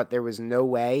 I thought there was no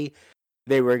way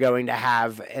they were going to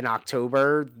have an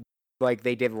October like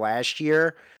they did last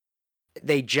year.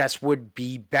 They just would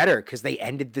be better because they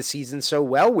ended the season so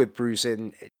well with Bruce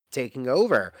and taking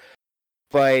over.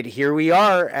 But here we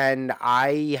are, and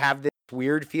I have this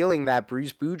weird feeling that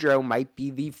Bruce Boudreau might be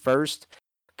the first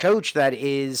coach that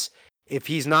is, if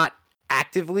he's not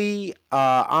actively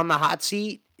on the hot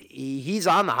seat, he's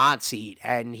on the hot seat,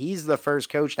 and he's the first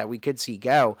coach that we could see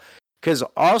go. Because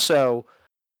also,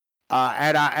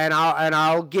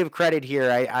 I'll give credit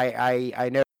here. I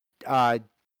know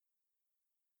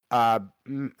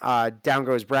Down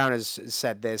Goes Brown has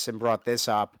said this and brought this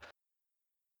up,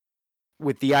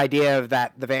 with the idea of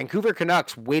that the Vancouver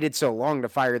Canucks waited so long to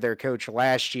fire their coach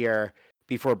last year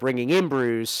before bringing in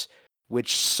Bruce,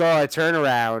 which saw a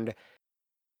turnaround.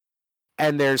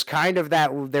 And there's kind of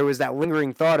there was that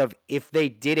lingering thought of, if they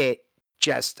did it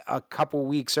just a couple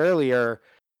weeks earlier,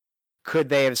 could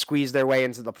they have squeezed their way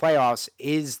into the playoffs?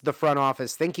 Is the front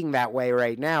office thinking that way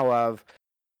right now of,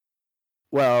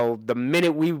 well, the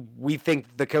minute we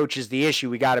think the coach is the issue,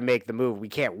 we got to make the move. We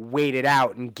can't wait it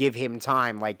out and give him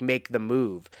time, like make the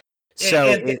move. So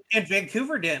and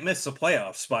Vancouver didn't miss the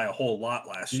playoffs by a whole lot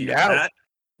last year. No. That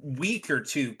week or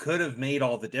two could have made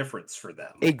all the difference for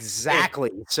them.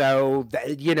 Exactly. So,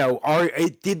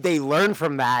 did they learn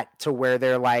from that to where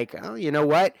they're like, oh, you know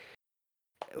what?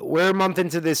 We're a month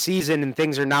into this season and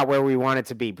things are not where we want it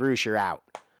to be. Bruce, you're out.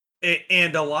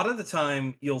 And a lot of the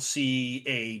time you'll see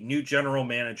a new general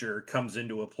manager comes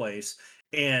into a place,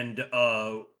 and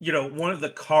one of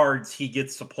the cards he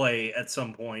gets to play at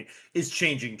some point is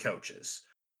changing coaches.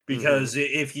 Because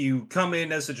if you come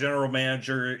in as a general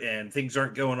manager and things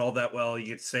aren't going all that well, you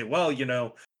get to say, well,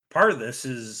 part of this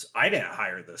is I didn't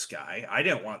hire this guy. I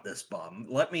didn't want this bum.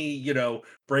 Let me,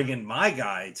 bring in my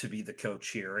guy to be the coach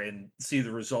here and see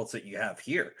the results that you have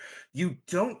here. You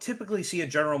don't typically see a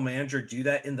general manager do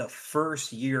that in the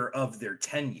first year of their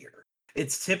tenure.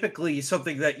 It's typically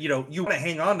something that, you want to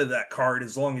hang on to that card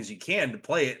as long as you can to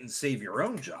play it and save your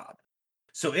own job.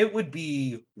 So it would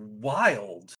be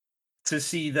wild to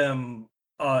see them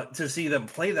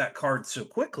play that card so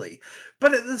quickly.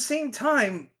 But at the same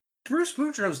time, Bruce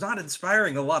Boudreau's not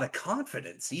inspiring a lot of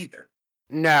confidence either.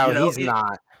 No, he's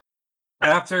not.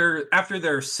 After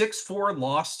their 6-4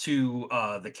 loss to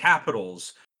the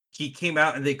Capitals, he came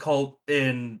out and they called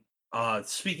in,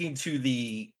 speaking to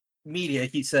the media,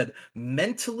 he said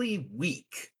mentally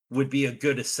weak would be a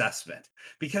good assessment,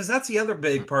 because that's the other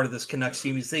big part of this Canucks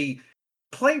team is they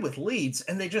play with leads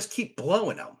and they just keep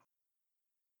blowing them.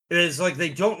 It is like they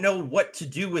don't know what to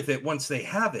do with it once they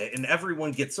have it, and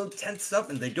everyone gets so tensed up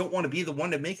and they don't want to be the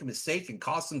one to make a mistake and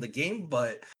cost them the game.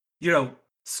 But,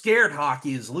 scared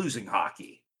hockey is losing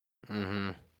hockey. Mm-hmm.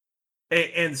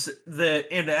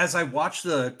 And as I watched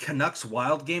the Canucks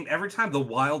Wild game, every time the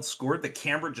Wild scored, the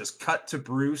camera just cut to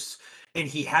Bruce, and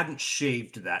he hadn't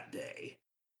shaved that day.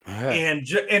 And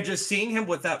just seeing him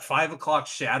with that 5 o'clock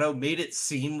shadow made it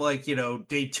seem like,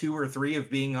 day 2 or 3 of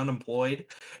being unemployed.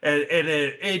 And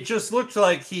it just looked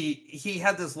like he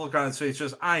had this look on his face,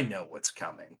 just, I know what's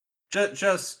coming.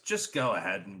 Just go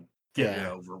ahead and get it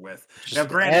over with. Now,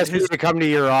 granted, ask me to come to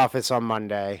your office on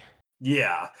Monday.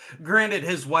 Yeah. Granted,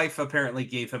 his wife apparently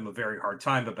gave him a very hard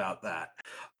time about that.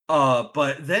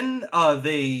 But then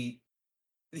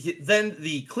then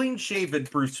the clean-shaven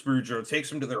Bruce Boudreau takes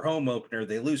them to their home opener.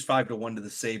 They lose 5-1 to the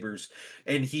Sabres,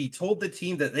 and he told the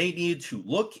team that they needed to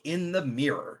look in the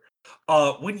mirror.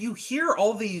 When you hear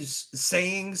all these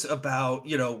sayings about,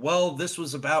 well, this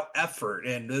was about effort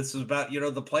and this is about,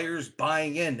 the players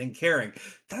buying in and caring,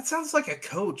 that sounds like a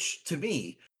coach to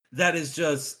me that is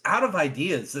just out of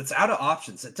ideas, that's out of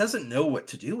options, that doesn't know what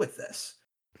to do with this.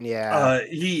 Yeah.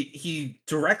 He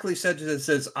directly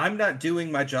says, I'm not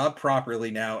doing my job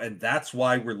properly now, and that's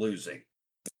why we're losing.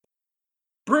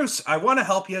 Bruce, I want to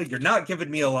help you. You're not giving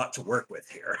me a lot to work with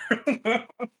here.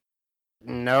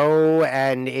 No,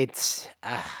 and it's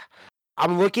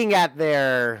I'm looking at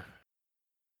their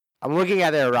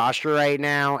roster right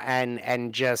now,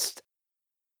 and just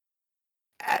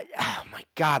oh my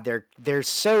God, they're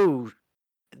so.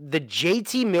 The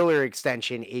JT Miller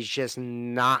extension is just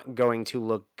not going to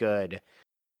look good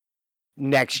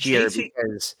next year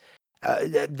because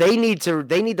they need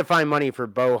to find money for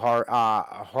Bo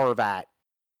Horvat.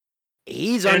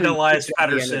 He's and Elias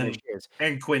Pettersson. is.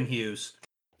 And Quinn Hughes.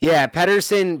 Yeah,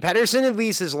 Pedersen at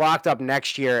least is locked up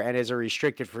next year and is a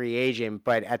restricted free agent,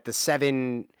 but at the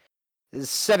 7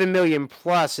 million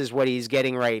plus is what he's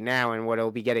getting right now and what he'll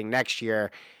be getting next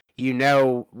year.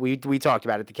 We talked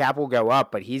about it. The cap will go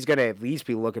up, but he's going to at least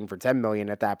be looking for 10 million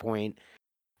at that point.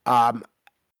 They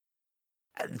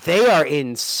are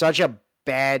in such a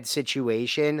bad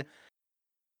situation.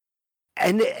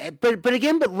 And but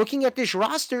looking at this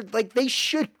roster, like they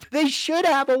should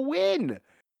have a win.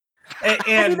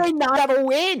 How do they not have a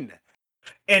win?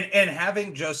 And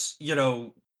having just,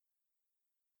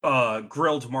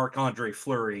 grilled Marc-Andre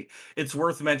Fleury, it's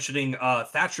worth mentioning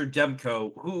Thatcher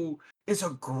Demko, who is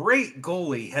a great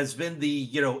goalie, has been the,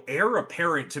 heir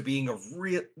apparent to being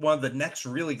one of the next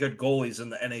really good goalies in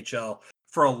the NHL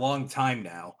for a long time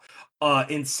now.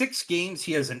 In 6 games,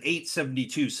 he has an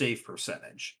 .872 save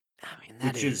percentage.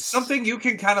 Which is something you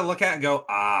can kind of look at and go,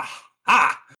 I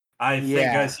think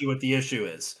I see what the issue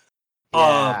is.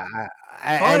 Yeah,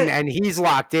 and he's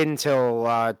locked in till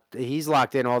all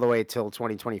the way till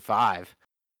 2025,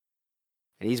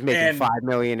 and he's making $5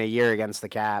 million a year against the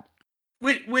cap,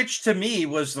 which to me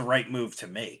was the right move to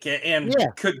make, and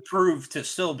could prove to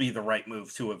still be the right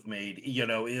move to have made.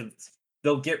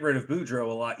 They'll get rid of Boudreau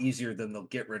a lot easier than they'll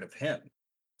get rid of him.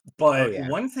 But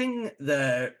one thing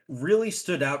that really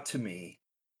stood out to me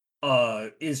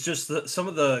is just some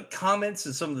of the comments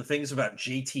and some of the things about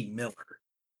JT Miller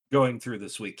going through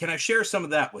this week. Can I share some of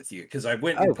that with you? Because I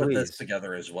went and put this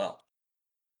together as well.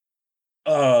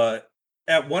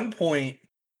 At one point,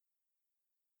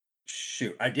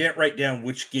 I didn't write down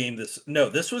which game this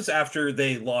was after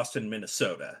they lost in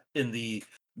Minnesota in the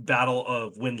battle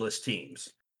of winless teams.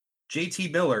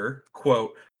 JT Miller,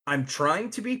 quote, "I'm trying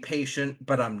to be patient,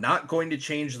 but I'm not going to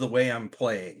change the way I'm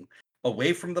playing,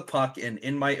 away from the puck and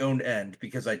in my own end,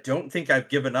 because I don't think I've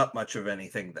given up much of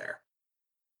anything there."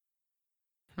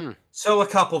 So a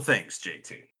couple things,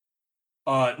 JT.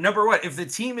 Number one, if the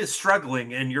team is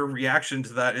struggling and your reaction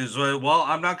to that is, well,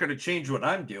 I'm not going to change what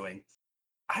I'm doing,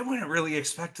 I wouldn't really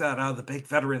expect that out of the big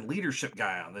veteran leadership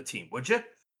guy on the team, would you?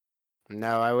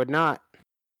 No, I would not.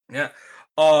 Yeah.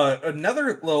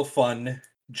 Another little fun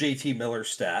JT Miller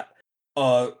stat.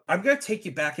 I'm going to take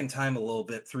you back in time a little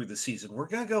bit through the season. We're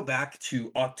going to go back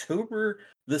to October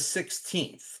the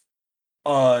 16th.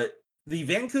 The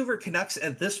Vancouver Canucks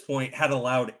at this point had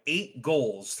allowed 8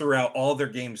 goals throughout all their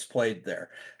games played there.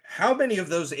 How many of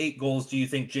those 8 goals do you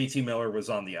think JT Miller was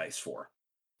on the ice for?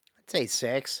 I'd say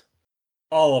 6.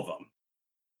 All of them.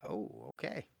 Oh,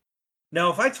 okay.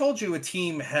 Now, if I told you a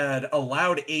team had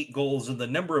allowed 8 goals in the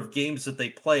number of games that they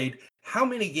played, how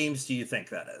many games do you think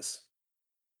that is?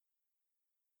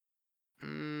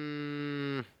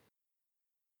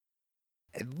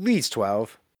 At least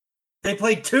 12. They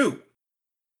played 2.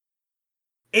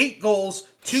 8 goals,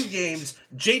 2 games.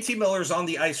 JT Miller's on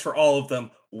the ice for all of them.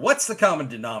 What's the common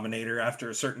denominator after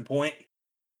a certain point?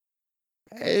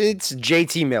 It's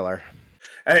JT Miller.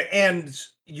 And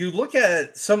you look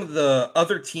at some of the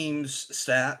other teams'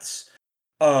 stats,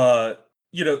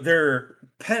 their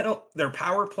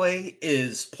power play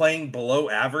is playing below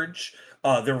average.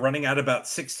 They're running at about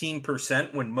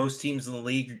 16% when most teams in the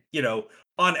league,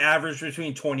 on average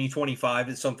between 20-25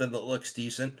 is something that looks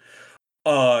decent.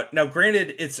 Now,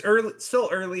 granted, it's still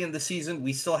early in the season.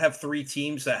 We still have 3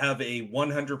 teams that have a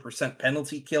 100%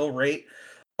 penalty kill rate.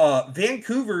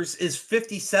 Vancouver's is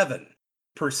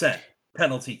 57%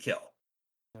 penalty kill.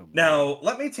 Now,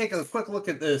 let me take a quick look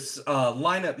at this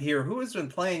lineup here. Who has been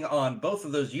playing on both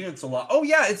of those units a lot? Oh,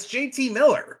 yeah, it's JT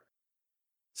Miller.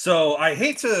 So I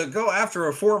hate to go after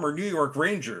a former New York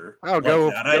Ranger. Go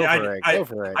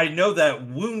for it. I know that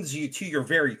wounds you to your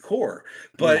very core,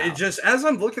 but it just, as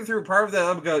I'm looking through part of that,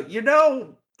 I'm going,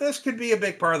 this could be a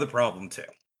big part of the problem too.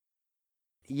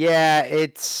 Yeah,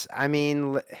 it's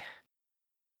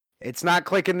not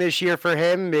clicking this year for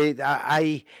him.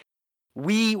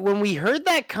 When we heard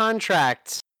that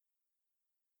contract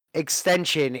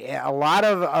extension, a lot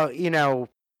of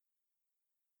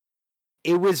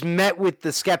it was met with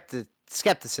the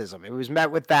skepticism. It was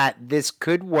met with that this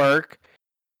could work,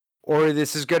 or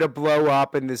this is going to blow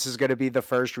up, and this is going to be the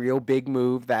first real big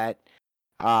move that.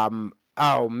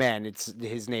 Oh man,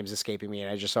 his name's escaping me,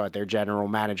 and I just saw it. Their general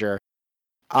manager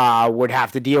would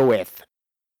have to deal with.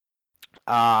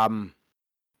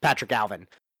 Patrick Alvin.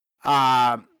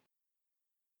 And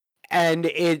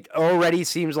it already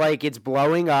seems like it's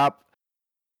blowing up,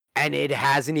 and it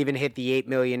hasn't even hit the $8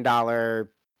 million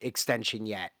extension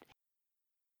yet.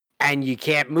 And you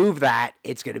can't move that.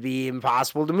 It's going to be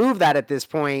impossible to move that at this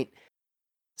point.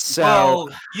 So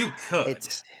you could.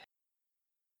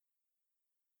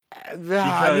 I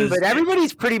mean, but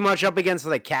everybody's pretty much up against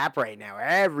the cap right now.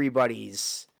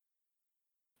 Everybody's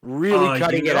really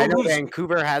cutting it. I know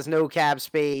Vancouver has no cap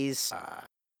space.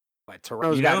 But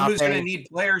Toronto's you got know who's going to nothing. need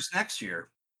players next year?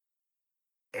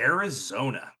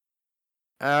 Arizona.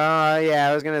 Yeah,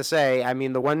 I was gonna say. I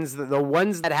mean, the ones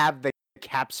that have the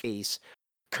cap space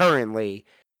currently,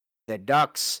 the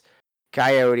Ducks,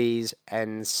 Coyotes,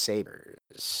 and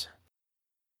Sabres.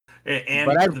 And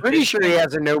But I'm pretty sure he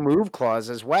has a no move clause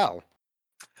as well.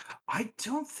 I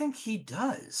don't think he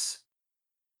does.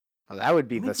 Well, that would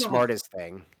be the smartest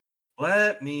thing.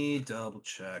 Let me double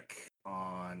check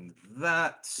on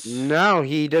that. No,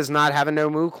 he does not have a no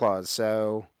move clause.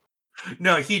 So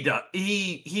no, he does.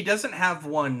 He doesn't have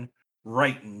one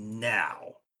right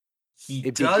now. He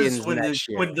does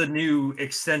when the new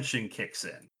extension kicks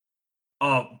in.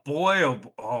 Oh boy!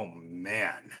 Oh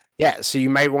man! Yeah, so you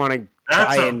might want to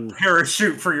try and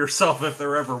parachute for yourself if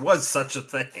there ever was such a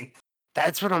thing.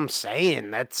 That's what I'm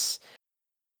saying. That's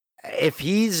if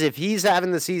he's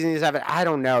having the season he's having. I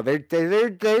don't know.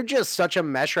 They're just such a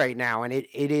mess right now, and it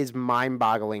is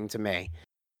mind-boggling to me.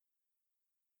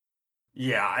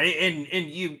 Yeah, and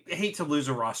you hate to lose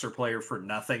a roster player for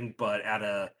nothing, but at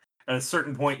a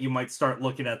certain point, you might start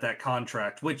looking at that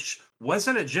contract, which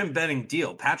wasn't a Jim Benning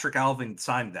deal. Patrik Allvin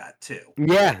signed that too.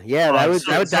 Yeah, that's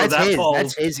his.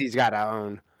 That's his. He's got to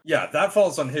own. Yeah, that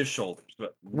falls on his shoulders.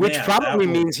 But which probably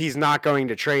means he's not going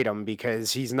to trade him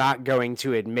because he's not going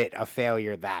to admit a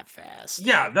failure that fast.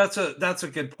 Yeah, that's a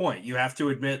good point. You have to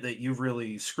admit that you've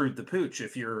really screwed the pooch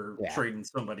if you're trading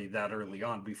somebody that early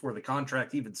on before the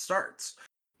contract even starts.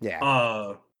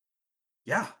 Yeah.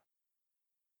 Yeah.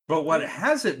 But what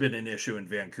hasn't been an issue in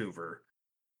Vancouver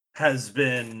has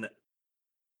been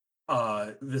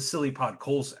Vasily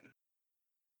Podkolzin,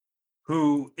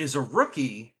 who is a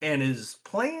rookie and is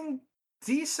playing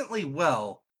decently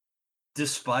well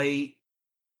despite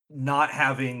not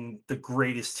having the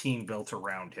greatest team built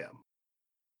around him.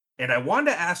 And I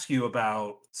wanted to ask you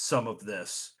about some of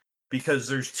this because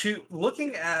there's two,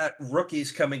 looking at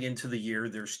rookies coming into the year,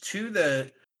 there's two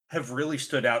that have really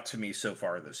stood out to me so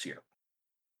far this year.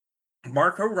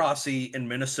 Marco Rossi in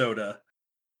Minnesota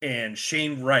and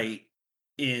Shane Wright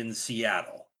in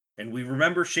Seattle. And we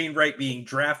remember Shane Wright being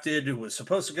drafted, who was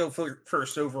supposed to go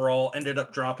first overall, ended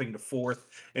up dropping to fourth,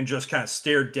 and just kind of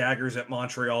stared daggers at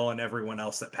Montreal and everyone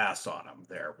else that passed on him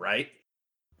there, right?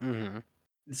 Mm-hmm.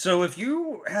 So if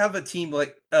you have a team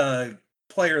like a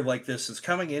player like this is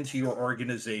coming into your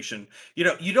organization, you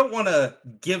don't want to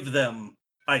give them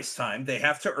ice time. They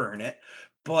have to earn it,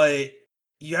 but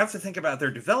you have to think about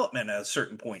their development at a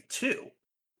certain point too.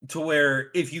 To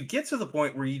where if you get to the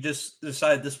point where you just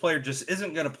decide this player just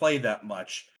isn't going to play that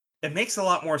much, it makes a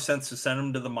lot more sense to send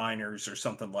them to the minors or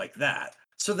something like that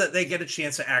so that they get a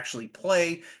chance to actually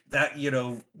play. That,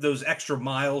 those extra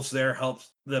miles there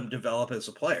helps them develop as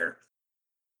a player.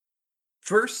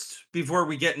 First, before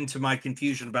we get into my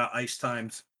confusion about ice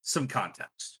times, some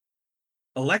context.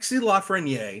 Alexis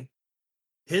Lafreniere,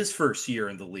 his first year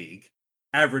in the league,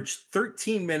 averaged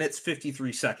 13 minutes,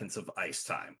 53 seconds of ice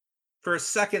time. For a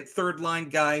second, third line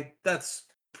guy, that's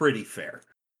pretty fair.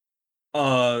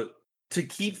 To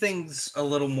keep things a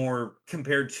little more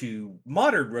compared to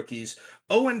modern rookies,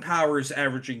 Owen Power is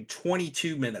averaging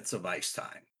 22 minutes of ice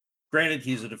time. Granted,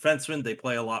 he's a defenseman. They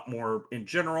play a lot more in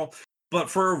general.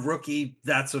 But for a rookie,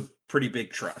 that's a pretty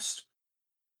big trust.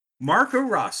 Marco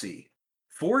Rossi,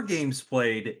 4 games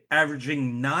played,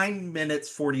 averaging 9 minutes,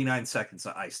 49 seconds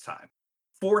of ice time.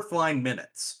 Fourth line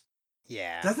minutes.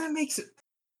 Yeah. Doesn't make sense.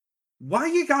 Why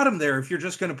you got him there if you're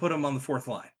just going to put him on the fourth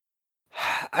line?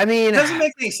 I mean, it doesn't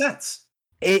make any sense.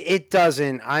 It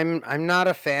doesn't. I'm not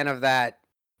a fan of that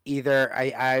either.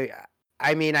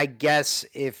 I mean, I guess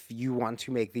if you want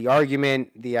to make the argument,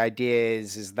 the idea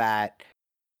is that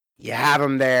you have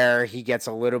him there. He gets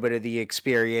a little bit of the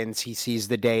experience. He sees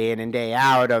the day in and day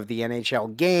out of the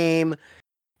NHL game,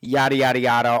 yada, yada,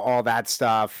 yada, all that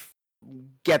stuff.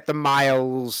 Get the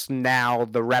miles now,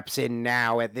 the reps in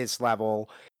now at this level.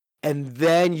 And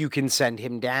then you can send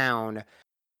him down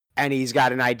and he's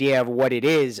got an idea of what it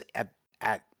is at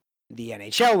the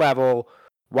NHL level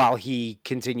while he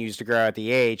continues to grow at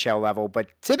the AHL level. But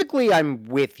typically I'm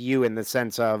with you in the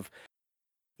sense of,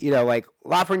 like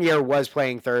Lafreniere was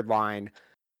playing third line.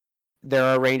 There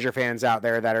are Ranger fans out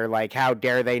there that are like, how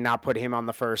dare they not put him on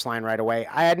the first line right away?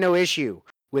 I had no issue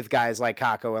with guys like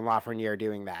Kakko and Lafreniere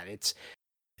doing that. It's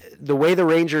the way the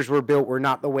Rangers were built were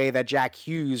not the way that Jack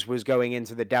Hughes was going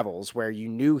into the Devils, where you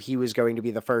knew he was going to be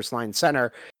the first line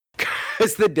center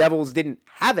because the Devils didn't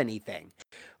have anything.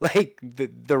 Like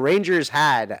the Rangers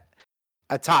had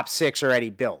a top 6 already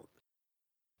built.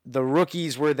 The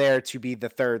rookies were there to be the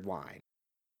third line.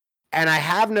 And I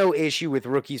have no issue with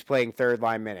rookies playing third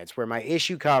line minutes. Where my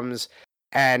issue comes,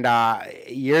 and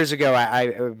years ago,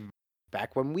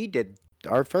 back when we did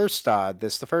our first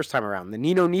the first time around, the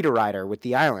Nino Niederreiter with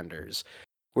the Islanders,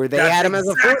 where they That's had him as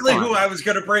a fourth exactly who liner. I was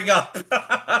going to bring up.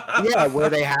 Yeah, where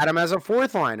they had him as a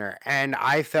fourth liner, and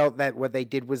I felt that what they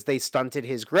did was they stunted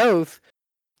his growth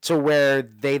to where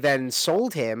they then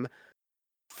sold him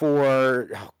for,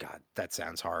 oh god, that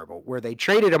sounds horrible, where they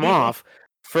traded him off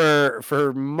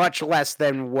for much less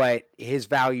than what his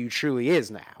value truly is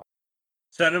now.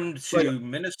 Sent him But to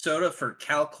Minnesota for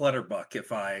Cal Clutterbuck,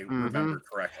 if I mhm. remember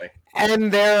correctly. And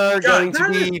there are God, going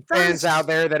to be fans out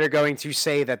there that are going to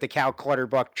say that the Cal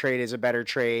Clutterbuck trade is a better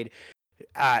trade.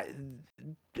 Uh,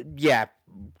 yeah,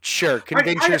 sure.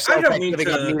 Convince I yourself don't that mean giving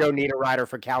up to. Nito Niederreiter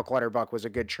for Cal Clutterbuck was a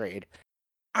good trade.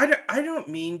 I don't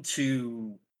mean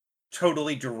to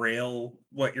totally derail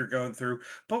what you're going through,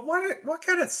 but what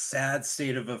kind of sad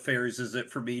state of affairs is it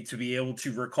for me to be able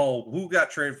to recall who got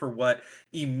traded for what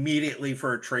immediately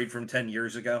for a trade from 10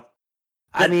 years ago?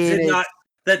 I That mean, did not it's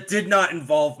that did not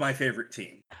involve my favorite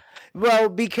team. well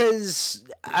because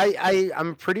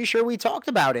I'm pretty sure we talked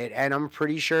about it, and I'm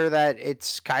pretty sure that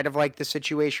it's kind of like the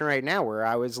situation right now where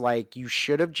I was like, you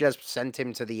should have just sent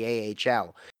him to the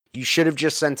AHL. You should have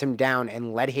just sent him down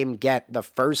and let him get the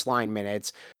first line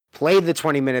minutes, play the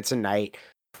 20 minutes a night,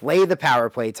 play the power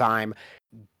play time,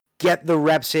 get the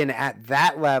reps in at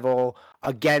that level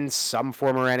against some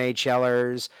former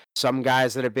NHLers, some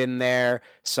guys that have been there,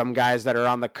 some guys that are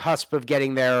on the cusp of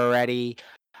getting there already,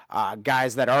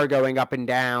 guys that are going up and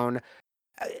down.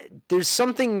 There's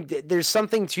something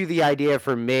to the idea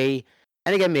for me.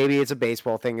 And again, maybe it's a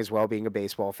baseball thing as well, being a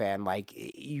baseball fan. Like,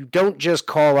 you don't just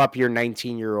call up your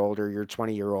 19-year-old or your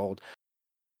 20-year-old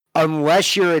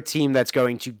unless you're a team that's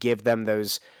going to give them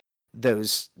those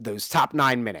top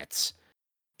 9 minutes.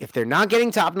 If they're not getting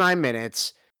top 9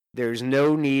 minutes, there's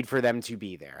no need for them to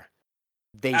be there.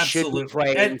 They should be Absolutely.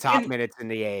 playing And top and minutes in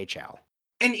the AHL.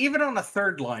 and even on a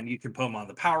third line, you can put them on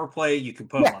the power play, you can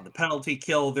put them Yeah, on the penalty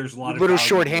kill. There's a lot of little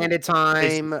valuable shorthanded places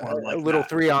time, for 'em a like little that.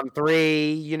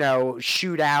 3-on-3,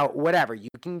 shootout, whatever. You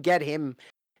can get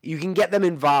them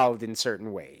involved in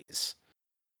certain ways.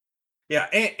 Yeah,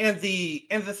 and the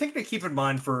thing to keep in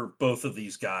mind for both of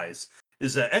these guys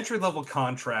is that entry level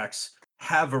contracts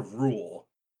have a rule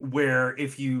where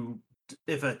if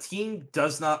a team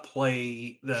does not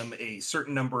play them a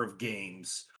certain number of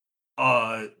games,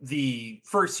 the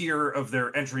first year of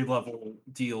their entry level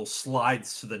deal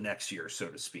slides to the next year, so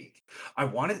to speak. I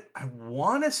want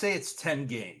to say it's 10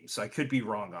 games. I could be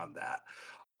wrong on that.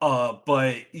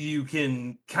 But you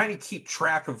can kind of keep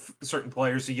track of certain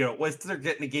players. If they're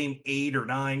getting a game 8 or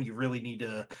 9, you really need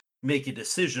to make a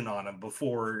decision on them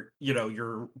before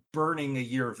you're burning a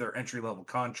year of their entry level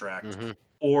contract, Hmm.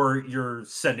 or you're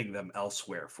sending them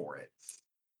elsewhere for it.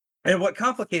 And what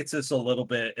complicates this a little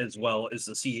bit as well is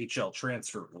the CHL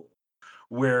transfer rule,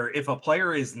 where if a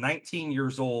player is 19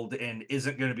 years old and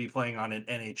isn't going to be playing on an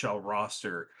NHL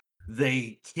roster,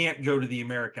 they can't go to the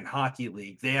American Hockey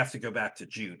League. They have to go back to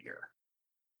junior,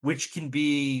 which can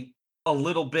be a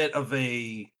little bit of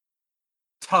a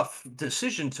tough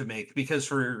decision to make because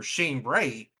for Shane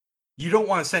Wright, you don't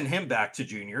want to send him back to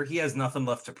junior. He has nothing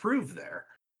left to prove there.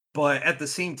 But at the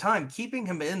same time, keeping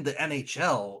him in the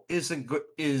NHL isn't good,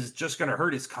 is just going to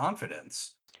hurt his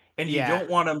confidence. And you Yeah. don't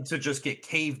want him to just get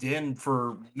caved in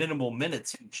for minimal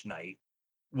minutes each night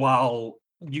while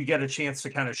you get a chance to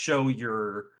kind of show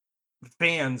your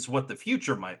fans what the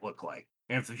future might look like.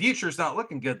 And if the future's not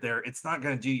looking good there, it's not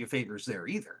going to do you favors there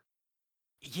either.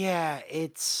 Yeah,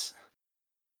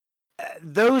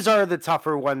 those are the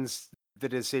tougher ones, the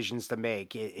decisions to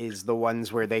make is the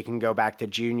ones where they can go back to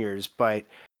juniors, but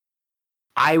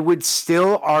I would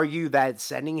still argue that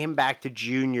sending him back to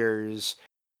juniors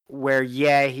where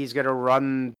yeah, he's going to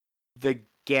run the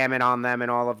gamut on them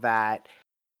and all of that.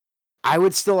 I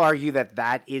would still argue that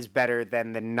that is better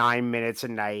than the 9 minutes a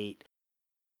night,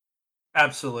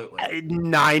 Absolutely.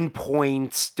 9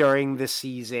 points during the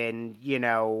season.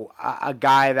 A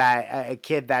guy a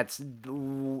kid that's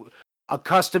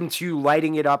accustomed to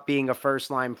lighting it up, being a first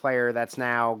line player that's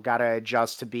now got to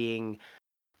adjust to being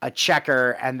a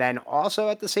checker, and then also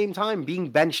at the same time being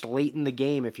benched late in the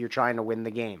game if you're trying to win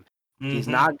the game. He's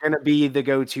Hmm. not going to be the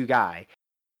go-to guy.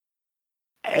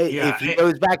 Yeah. If he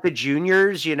goes back to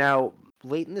juniors,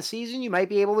 late in the season, you might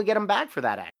be able to get him back for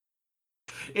that.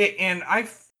 And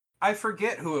I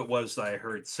forget who it was that I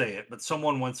heard say it, but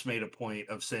someone once made a point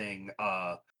of saying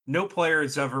no player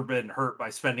has ever been hurt by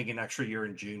spending an extra year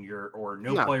in junior, or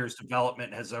no No. player's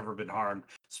development has ever been harmed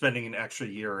spending an extra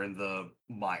year in the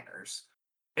minors.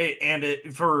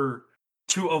 For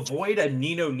to avoid a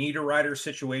Nino Niederreiter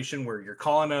situation where you're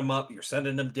calling him up, you're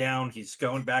sending him down, he's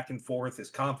going back and forth, his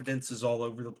confidence is all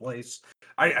over the place.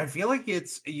 I feel like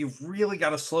you've really got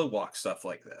to slow walk stuff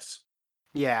like this.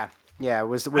 Yeah, yeah.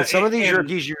 With some of these And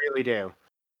rookies, you really do.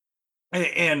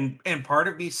 and part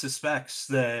of me suspects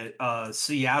that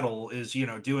Seattle is,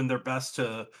 doing their best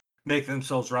to make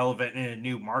themselves relevant in a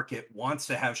new market, wants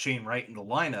to have Shane Wright in the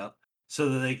lineup so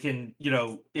that they can,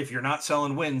 if you're not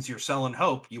selling wins, you're selling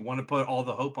hope. You want to put all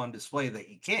the hope on display that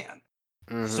you can.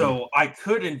 Hmm. So I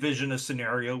could envision a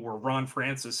scenario where Ron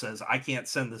Francis says, I can't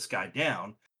send this guy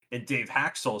down. And Dave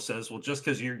Haxtell says, well, just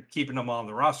because you're keeping him on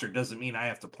the roster doesn't mean I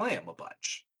have to play him a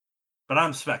bunch. But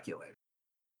I'm speculating.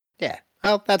 Yeah.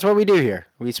 Well, that's what we do here.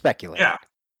 We speculate. Yeah.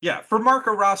 Yeah. For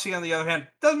Marco Rossi, on the other hand,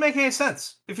 doesn't make any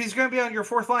sense. If he's going to be on your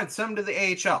fourth line, send him to the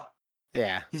AHL.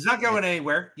 Yeah. He's not going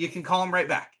anywhere. You can call him right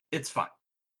back. It's fine.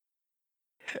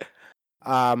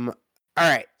 All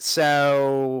right.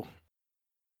 So,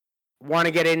 want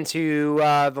to get into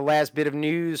the last bit of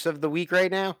news of the week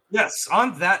right now? Yes.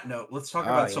 On that note, let's talk Oh,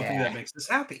 about something yeah. that makes us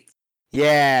happy.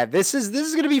 Yeah, this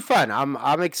is gonna be fun.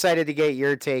 I'm excited to get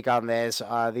your take on this. The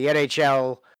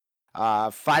NHL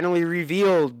finally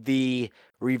revealed the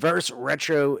reverse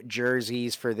retro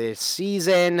jerseys for this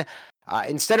season.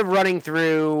 Instead of running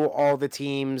through all the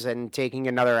teams and taking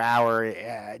another hour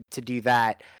to do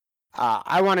that,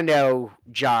 I want to know,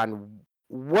 John,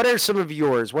 what are some of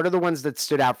yours? What are the ones that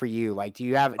stood out for you? Like, do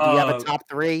you have a Uh, top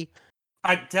three?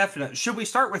 I definitely should we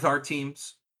start with our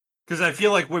teams? Because I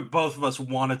feel like we both of us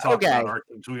want to talk about Okay, our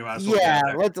teams. We might as well yeah,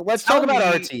 get there. let's talk Tell about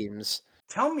our me, teams.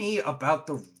 tell me about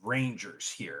the Rangers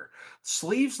here.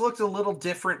 Sleeves looked a little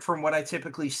different from what I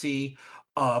typically see,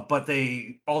 but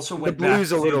they also The went back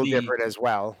blue's a to little the different as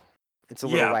well. It's a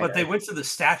little yeah, but they lighter. went to the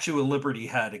Statue of Liberty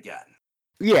head again.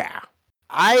 Yeah.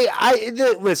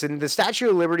 Listen, the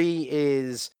Statue of Liberty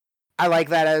is, I like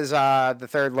that as the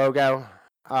third logo.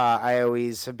 I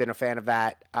always have been a fan of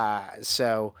that.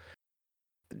 So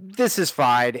this is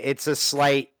fine. It's a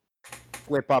slight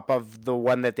flip up of the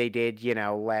one that they did,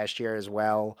 last year as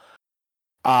well.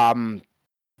 Um,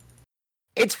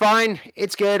 it's fine.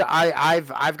 It's good.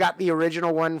 I've got the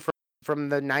original one from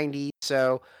the '90s,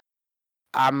 so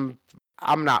I'm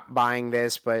I'm not buying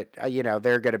this, but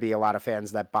there are going to be a lot of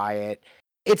fans that buy it.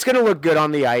 It's going to look good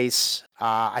on the ice.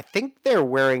 I think they're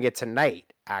wearing it tonight.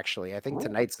 Actually, I think Ooh.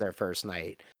 tonight's their first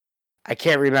night. I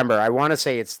can't remember. I want to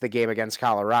say it's the game against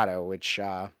Colorado, which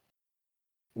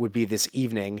would be this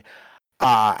evening.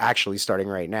 Actually, starting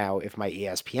right now, if my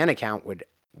ESPN account would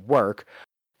work.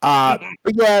 But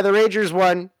yeah, the Rangers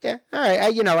won. Yeah, all right.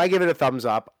 I give it a thumbs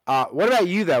up. What about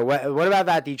you though? What about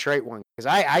that Detroit one? Because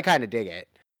I kind of dig it.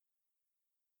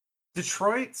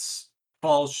 Detroit's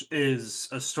Falls is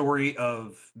a story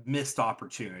of missed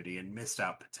opportunity and missed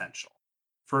out potential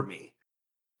for me.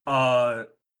 Uh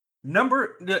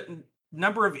number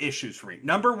of issues for me.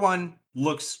 Number one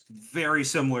looks very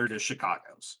similar to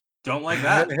Chicago's. Don't like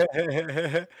that.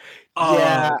 Yeah,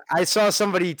 Uh I saw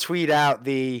somebody tweet out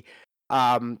the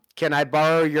can I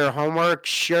borrow your homework?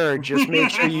 Sure, just make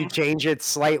sure you change it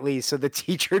slightly so the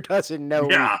teacher doesn't know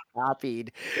we yeah,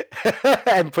 copied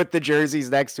and put the jerseys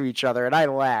next to each other. And I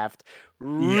laughed yeah.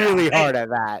 really hard at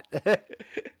that.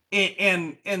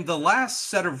 And the last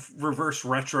set of reverse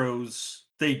retros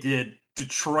they did,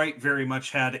 Detroit very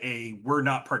much had a we're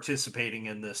not participating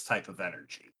in this type of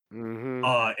energy. Hmm.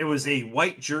 It was a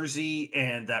white jersey,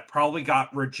 and that probably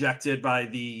got rejected by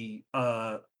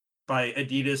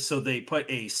Adidas, so they put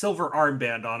a silver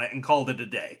armband on it and called it a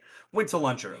day. Went to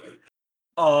lunch early.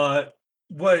 Uh,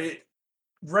 what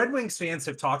Red Wings fans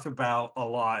have talked about a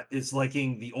lot is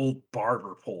liking the old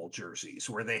barber pole jerseys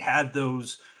where they had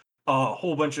those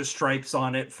whole bunch of stripes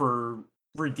on it for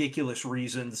ridiculous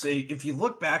reasons. If you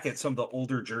look back at some of the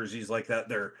older jerseys like that,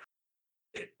 they're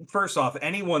first off,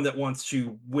 anyone that wants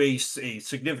to waste a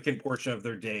significant portion of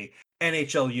their day,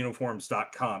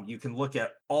 NHLuniforms.com. You can look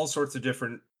at all sorts of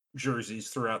different jerseys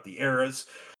throughout the eras.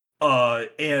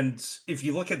 And if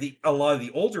you look at a lot of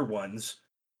the older ones,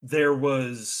 there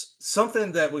was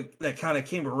something that kind of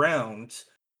came around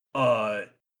uh,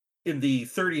 in the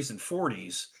 30s and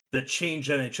 40s that changed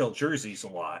NHL jerseys a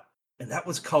lot, and that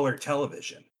was color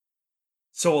television.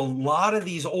 So a lot of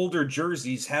these older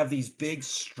jerseys have these big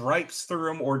stripes through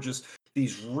them, or just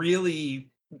these really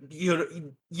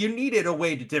you needed a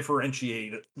way to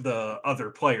differentiate the other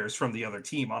players from the other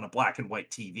team on a black and white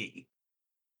TV.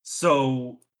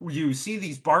 So you see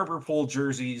these barber pole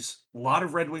jerseys. A lot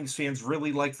of Red Wings fans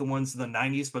really like the ones in the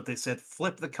 90s, but they said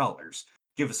flip the colors.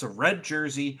 Give us a red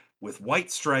jersey with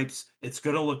white stripes. It's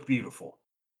going to look beautiful.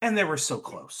 And they were so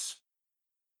close.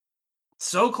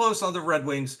 So close on the Red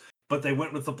Wings, but they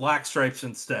went with the black stripes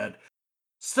instead.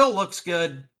 Still looks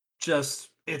good. Just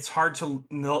it's hard to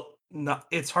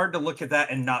it's hard to look at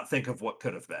that and not think of what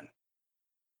could have been.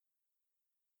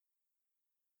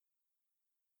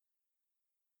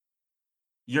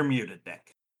 You're muted,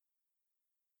 Nick.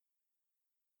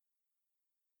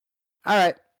 All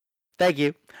right. Thank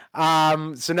you.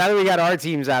 So now that we got our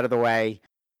teams out of the way,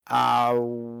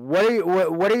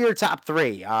 what are your top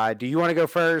three? Do you want to go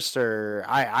first, or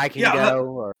I can Yeah, go?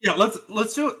 Or yeah.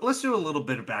 Let's do a little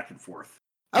bit of back and forth.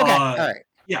 okay, all right.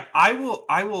 Yeah, I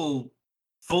will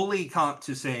fully comp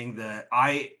to saying that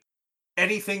I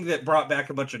anything that brought back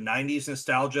a bunch of 90s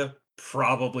nostalgia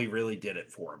probably really did it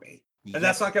for me. And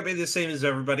that's Yep. not gonna be the same as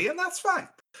everybody, and that's fine.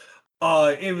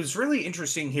 It was really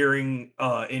interesting hearing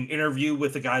an interview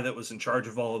with the guy that was in charge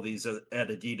of all of these at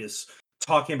Adidas,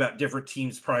 talking about different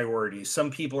teams' priorities. Some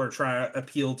people are trying to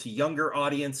appeal to younger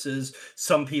audiences.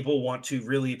 Some people want to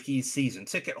really appease season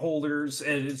ticket holders,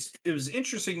 and it was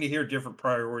interesting to hear different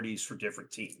priorities for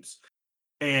different teams.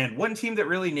 And one team that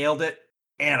really nailed it,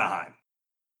 Anaheim,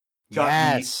 got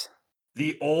Yes.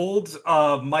 the old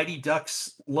Mighty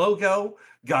Ducks logo,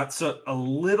 got a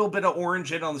little bit of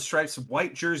orange in on the stripes of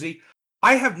white jersey.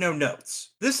 I have no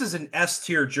notes. This is an S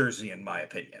tier jersey, in my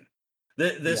opinion.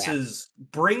 This Yeah. is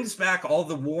brings back all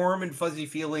the warm and fuzzy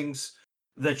feelings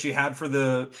that you had for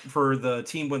the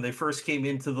team when they first came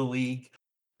into the league.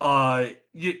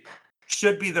 You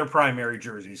should be their primary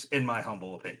jerseys, in my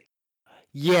humble opinion.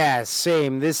 Yeah,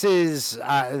 same. This is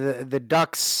the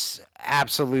Ducks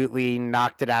absolutely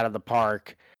knocked it out of the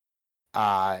park.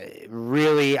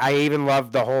 Really, I even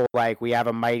love the whole like we have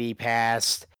a mighty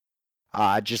past.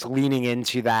 Just leaning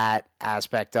into that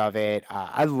aspect of it.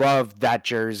 I love that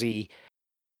jersey.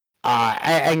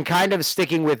 And kind of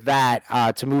sticking with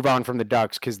that to move on from the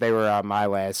Ducks because they were on my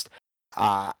list.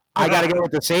 I got to go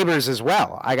with the Sabres as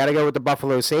well. I got to go with the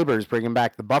Buffalo Sabres, bringing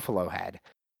back the Buffalo head.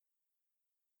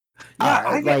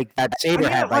 Yeah, Like that Saber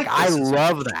didn't head. Like like I this as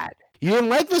love much. that. You didn't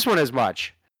like this one as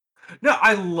much. No,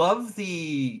 I love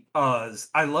the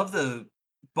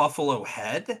buffalo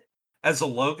head as a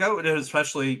logo, and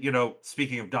especially,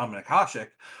 speaking of Dominic Hasek,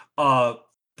 uh,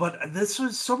 but this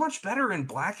was so much better in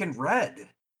black and red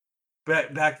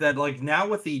back then. Like now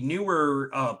with the newer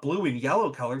blue and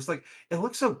yellow colors, like it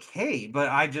looks okay, but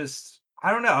I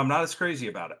don't know. I'm not as crazy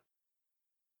about it.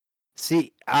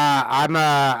 See, I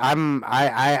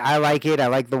like it. I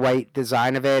like the white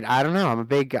design of it. I don't know. I'm a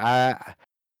big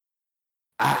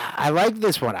I like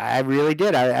this one. I really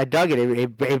did. I dug it.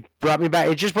 It brought me back.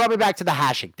 It just brought me back to the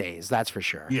Hasek days. That's for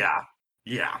sure. Yeah,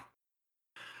 yeah.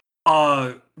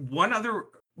 One other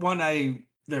one I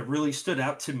that really stood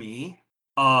out to me,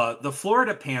 the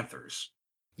Florida Panthers.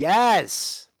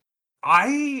 Yes.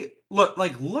 I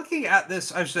looking at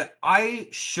this, I said I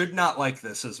should not like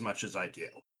this as much as I do.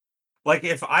 Like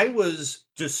if I was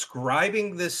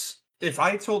describing this, if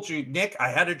I told you, Nick, I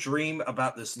had a dream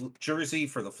about this jersey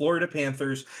for the Florida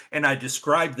Panthers, and I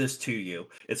described this to you,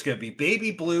 it's going to be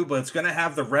baby blue, but it's going to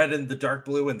have the red and the dark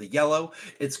blue and the yellow.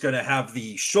 It's going to have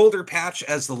the shoulder patch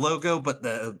as the logo, but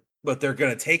they're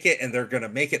going to take it and they're going to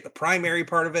make it the primary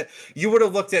part of it. You would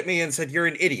have looked at me and said, "You're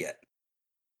an idiot."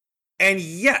 And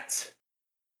yet,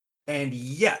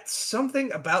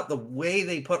 something about the way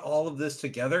they put all of this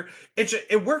together,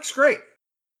 it works great.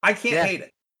 I can't Yeah. hate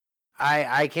it.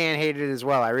 I can't hate it as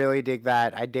well. I really dig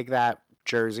that. I dig that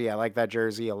jersey. I like that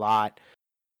jersey a lot.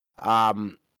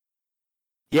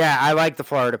 Yeah, I like the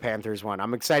Florida Panthers one.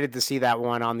 I'm excited to see that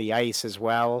one on the ice as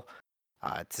well.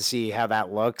 To see how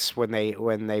that looks when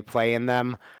they play in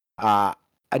them.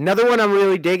 Another one I'm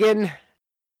really digging.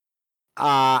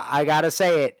 I gotta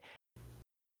say it.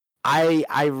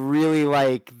 I really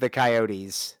like the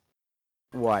Coyotes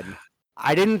one.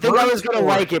 I didn't think I was Burnt gonna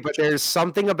like it, but orange. there's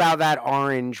something about that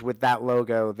orange with that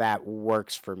logo that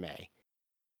works for me.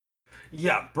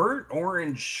 Yeah, burnt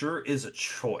orange sure is a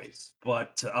choice,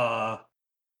 but yeah,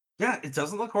 it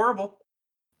doesn't look horrible.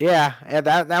 Yeah,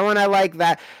 that one I like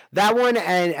that one,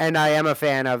 and I am a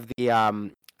fan of the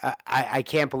I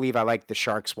can't believe I like the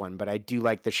Sharks one, but I do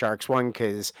like the Sharks one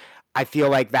because I feel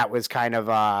like that was kind of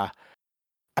I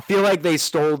feel like they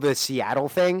stole the Seattle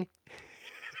thing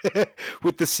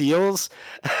with the seals.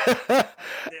 Yeah,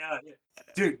 yeah.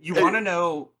 Dude, you want to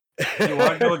know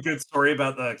a good story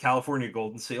about the California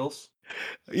Golden Seals?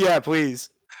 Yeah, please.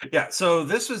 Yeah, so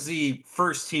this was the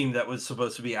first team that was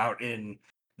supposed to be out in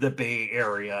the Bay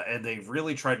Area, and they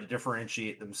really tried to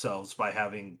differentiate themselves by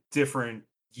having different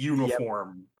Yep.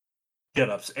 uniform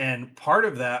get-ups, and part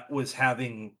of that was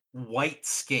having white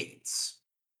skates.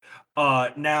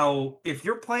 Now, if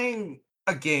you're playing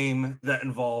a game that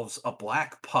involves a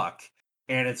black puck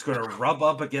and it's going to rub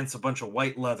up against a bunch of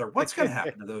white leather. What's going to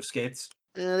happen to those skates?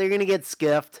 They're gonna get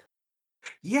scuffed.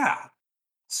 Yeah.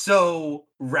 So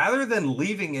rather than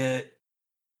leaving it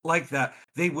like that,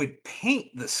 they would paint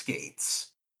the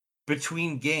skates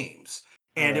between games,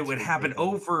 Oh, and it that's would happen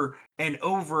ridiculous. over and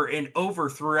over and over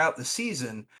throughout the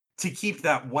season to keep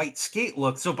that white skate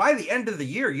look. So by the end of the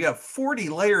year, you have 40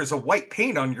 layers of white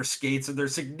paint on your skates, and they're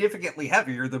significantly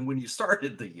heavier than when you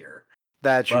started the year.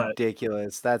 That's But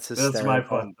ridiculous. That's that's my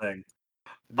hysterical. fun thing.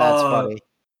 That's Uh, funny.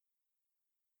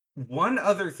 one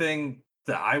other thing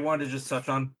that I want to just touch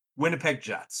on: Winnipeg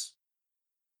Jets.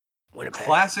 Winnipeg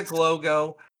Classic Jets.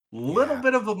 logo, little Yeah.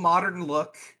 bit of a modern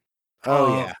look,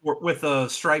 Oh yeah. with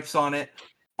stripes on it.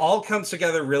 All comes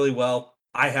together really well.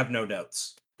 I have no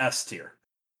notes. S tier.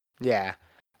 Yeah.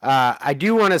 I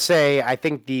do want to say I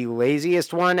think the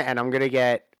laziest one, and I'm gonna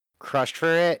get crushed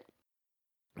for it,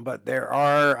 but there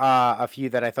are a few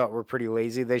that I thought were pretty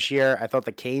lazy this year. I thought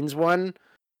the Canes one,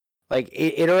 like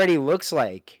it already looks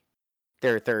like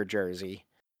their third jersey.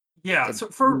 Yeah, It, so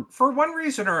for one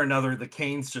reason or another, the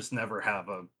Canes just never have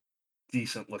a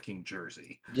decent looking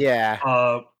jersey. yeah.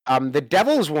 Uh, The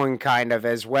Devils one kind of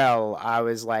as well. I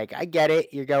was like, I get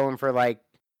it. You're going for like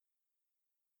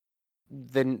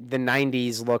the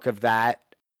 '90s look of that,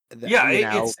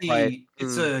 yeah, but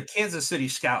it's a Kansas City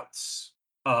Scouts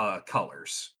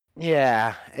colors,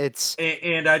 yeah, it's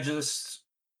and I just,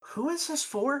 who is this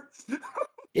for?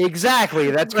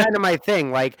 exactly that's kind of my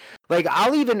thing. Like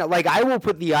I'll even like I will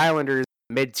put the Islanders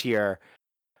mid tier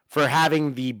for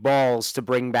having the balls to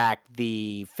bring back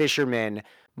the Fishermen,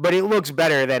 but it looks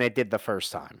better than it did the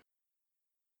first time.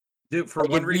 Dude, for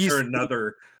Like one at reason or least,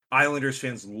 another, Islanders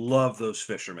fans love those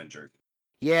fisherman jerseys.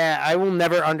 yeah, I will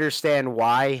never understand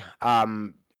why.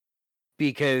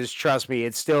 Because trust me,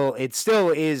 it still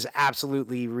is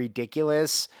absolutely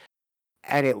ridiculous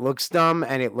and it looks dumb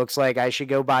and it looks like I should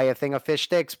go buy a thing of fish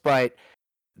sticks, but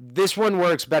this one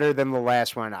works better than the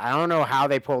last one. I don't know how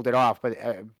they pulled it off, but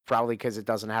probably because it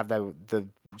doesn't have the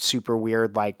super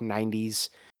weird like '90s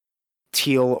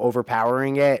teal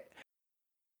overpowering it.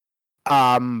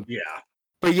 Um, Yeah.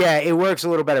 but yeah, it works a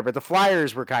little better. But the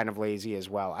Flyers were kind of lazy as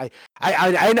well.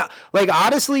 I know, like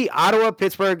honestly, Ottawa,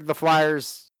 Pittsburgh, the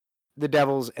Flyers, the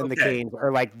Devils, and the Okay. Canes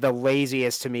are like the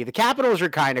laziest to me. The Capitals are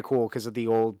kind of cool because of the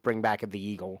old bring back of the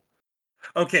Eagle.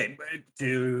 Okay,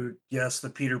 dude. Yes, the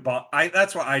Peter Bond.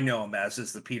 That's what I know him as,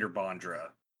 is the Peter Bondra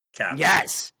Capitals.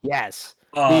 Yes, yes.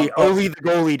 The But only the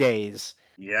goalie days.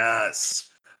 yes,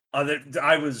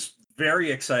 I was very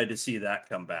excited to see that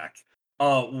come back.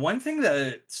 One thing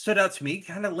that stood out to me,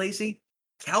 kind of lazy,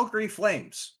 Calgary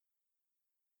Flames.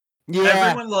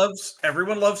 Yeah,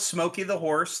 Everyone loves Smokey the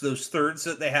Horse. Those thirds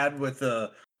that they had with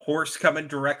the horse coming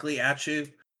directly at you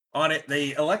on it.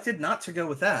 They elected not to go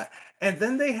with that. And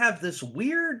then they have this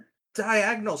weird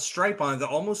diagonal stripe on it that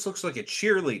almost looks like a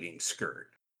cheerleading skirt.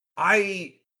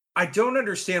 I I don't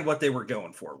understand what they were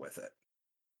going for with it.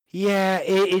 yeah.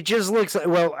 It just looks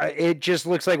like it just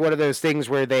looks like one of those things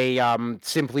where they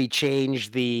simply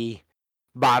changed the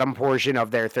bottom portion of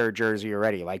their third jersey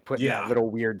already, like putting that Yeah. little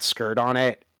weird skirt on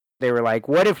it. They were like,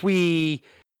 what if we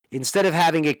instead of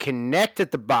having it connect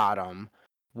at the bottom,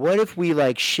 what if we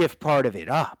like shift part of it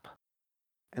up?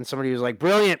 And somebody was like,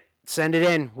 brilliant, send it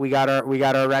in. We got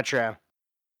our retro.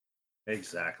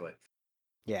 Exactly.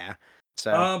 Yeah.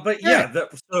 So But all right. yeah,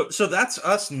 so that's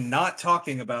us not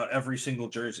talking about every single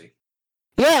jersey.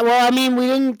 Yeah, well, I mean, we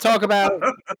didn't talk about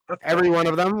every one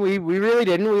of them. We really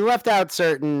didn't. We left out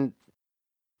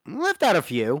a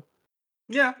few.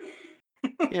 Yeah.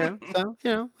 So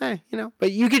hey,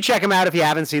 but you can check them out if you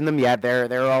haven't seen them yet.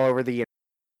 They're all over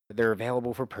they're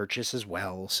available for purchase as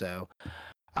well. So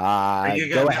Are you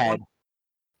go getting that ahead. one?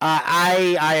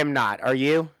 I am not. Are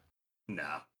you?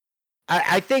 No.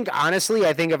 I think honestly,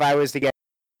 I think if I was to get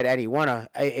any one,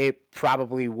 it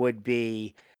probably would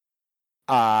be.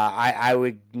 I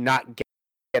would not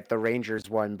get the Rangers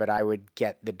one, but I would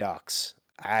get the Ducks.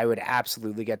 I would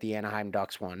absolutely get the Anaheim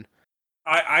Ducks one.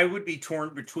 I would be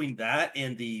torn between that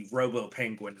and the Robo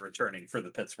Penguin returning for the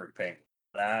Pittsburgh Penguins.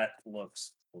 That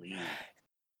looks clean.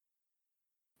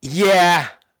 Yeah,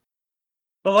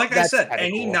 But like I that's said, kind of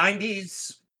any cool.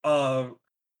 90s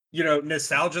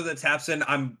nostalgia that taps in,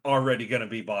 I'm already gonna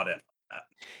be bought in.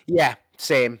 Yeah,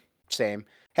 same.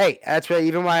 Hey, that's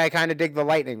even why I kind of dig the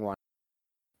Lightning one.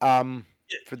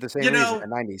 For the same You reason, know, the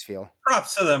 '90s feel.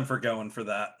 props to them for going for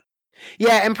that.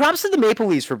 Yeah, and props to the Maple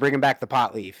Leafs for bringing back the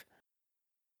pot leaf.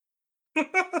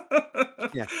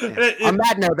 Yeah, yeah. On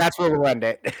that note, that's where we'll end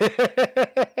it.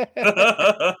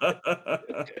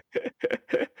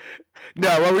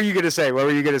 No, what were you gonna say? What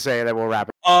were you gonna say? And then we'll wrap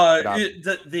it up.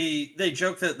 They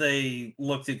joke that they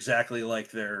looked exactly like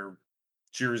their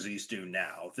jerseys do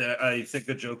now. I think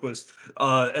the joke was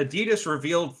Adidas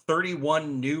revealed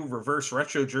 31 new reverse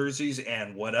retro jerseys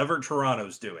and whatever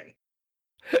Toronto's doing.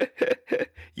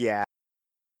 Yeah.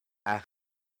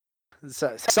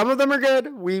 So some of them are good.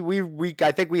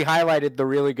 I think we highlighted the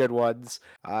really good ones,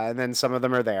 and then some of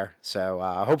them are there. So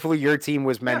hopefully your team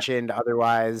was mentioned. Yeah.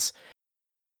 Otherwise,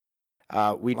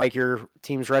 we like your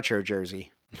team's retro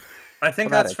jersey. I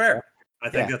think that's fair. I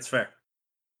think that's fair.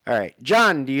 All right,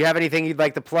 John, do you have anything you'd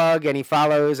like to plug? Any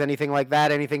follows? Anything like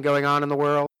that? Anything going on in the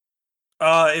world?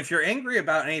 If you're angry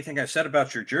about anything I said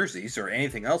about your jerseys or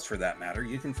anything else for that matter,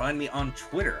 you can find me on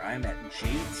Twitter. I'm at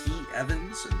JT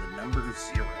Evans and the number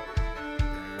 0.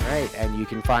 All right, and you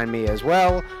can find me as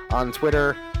well on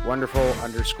Twitter,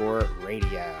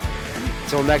 wonderful_radio.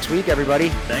 Until next week, everybody.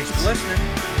 Thanks for listening.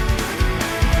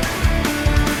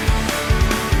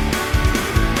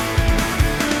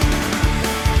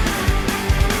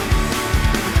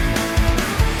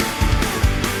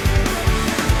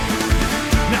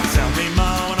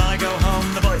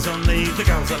 The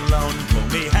girls alone, pull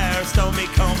me hair, stow me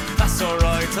comb, that's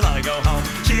alright till I go home.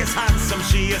 She is handsome,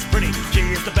 she is pretty, she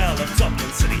is the belle of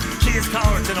Dublin City. She is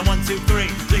coward in a 1, 2, 3,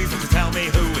 please won't you tell me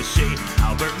who is she?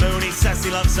 Albert Mooney says he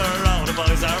loves her, all the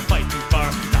boys are fighting for.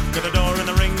 Knock at the door and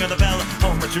the ring of the bell,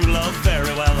 home her true love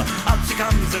very well. Out she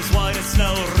comes as white as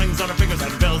snow, rings on her fingers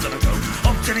and bells on her toe.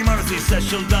 Oh, Jenny Morrissey says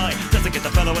she'll die, doesn't get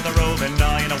the fellow with a roving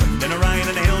eye. In a wind and a rain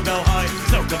and he'll go high,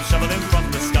 snow comes shoveling from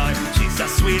the sky. She's as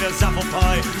sweet as apple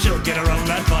pie, she'll get her own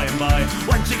lad by and by.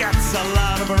 When she gets a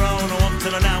lad of her own, up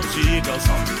till now she goes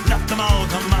home. Let them all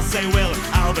come as they will,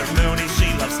 Albert Mooney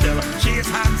she loves still. She is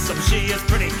handsome, she is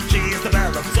pretty, she is the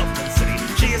belle of Dublin City.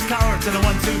 She is coward in a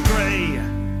 1, 2, 3.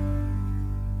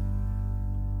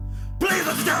 Please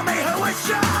don't tell me who is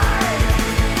she?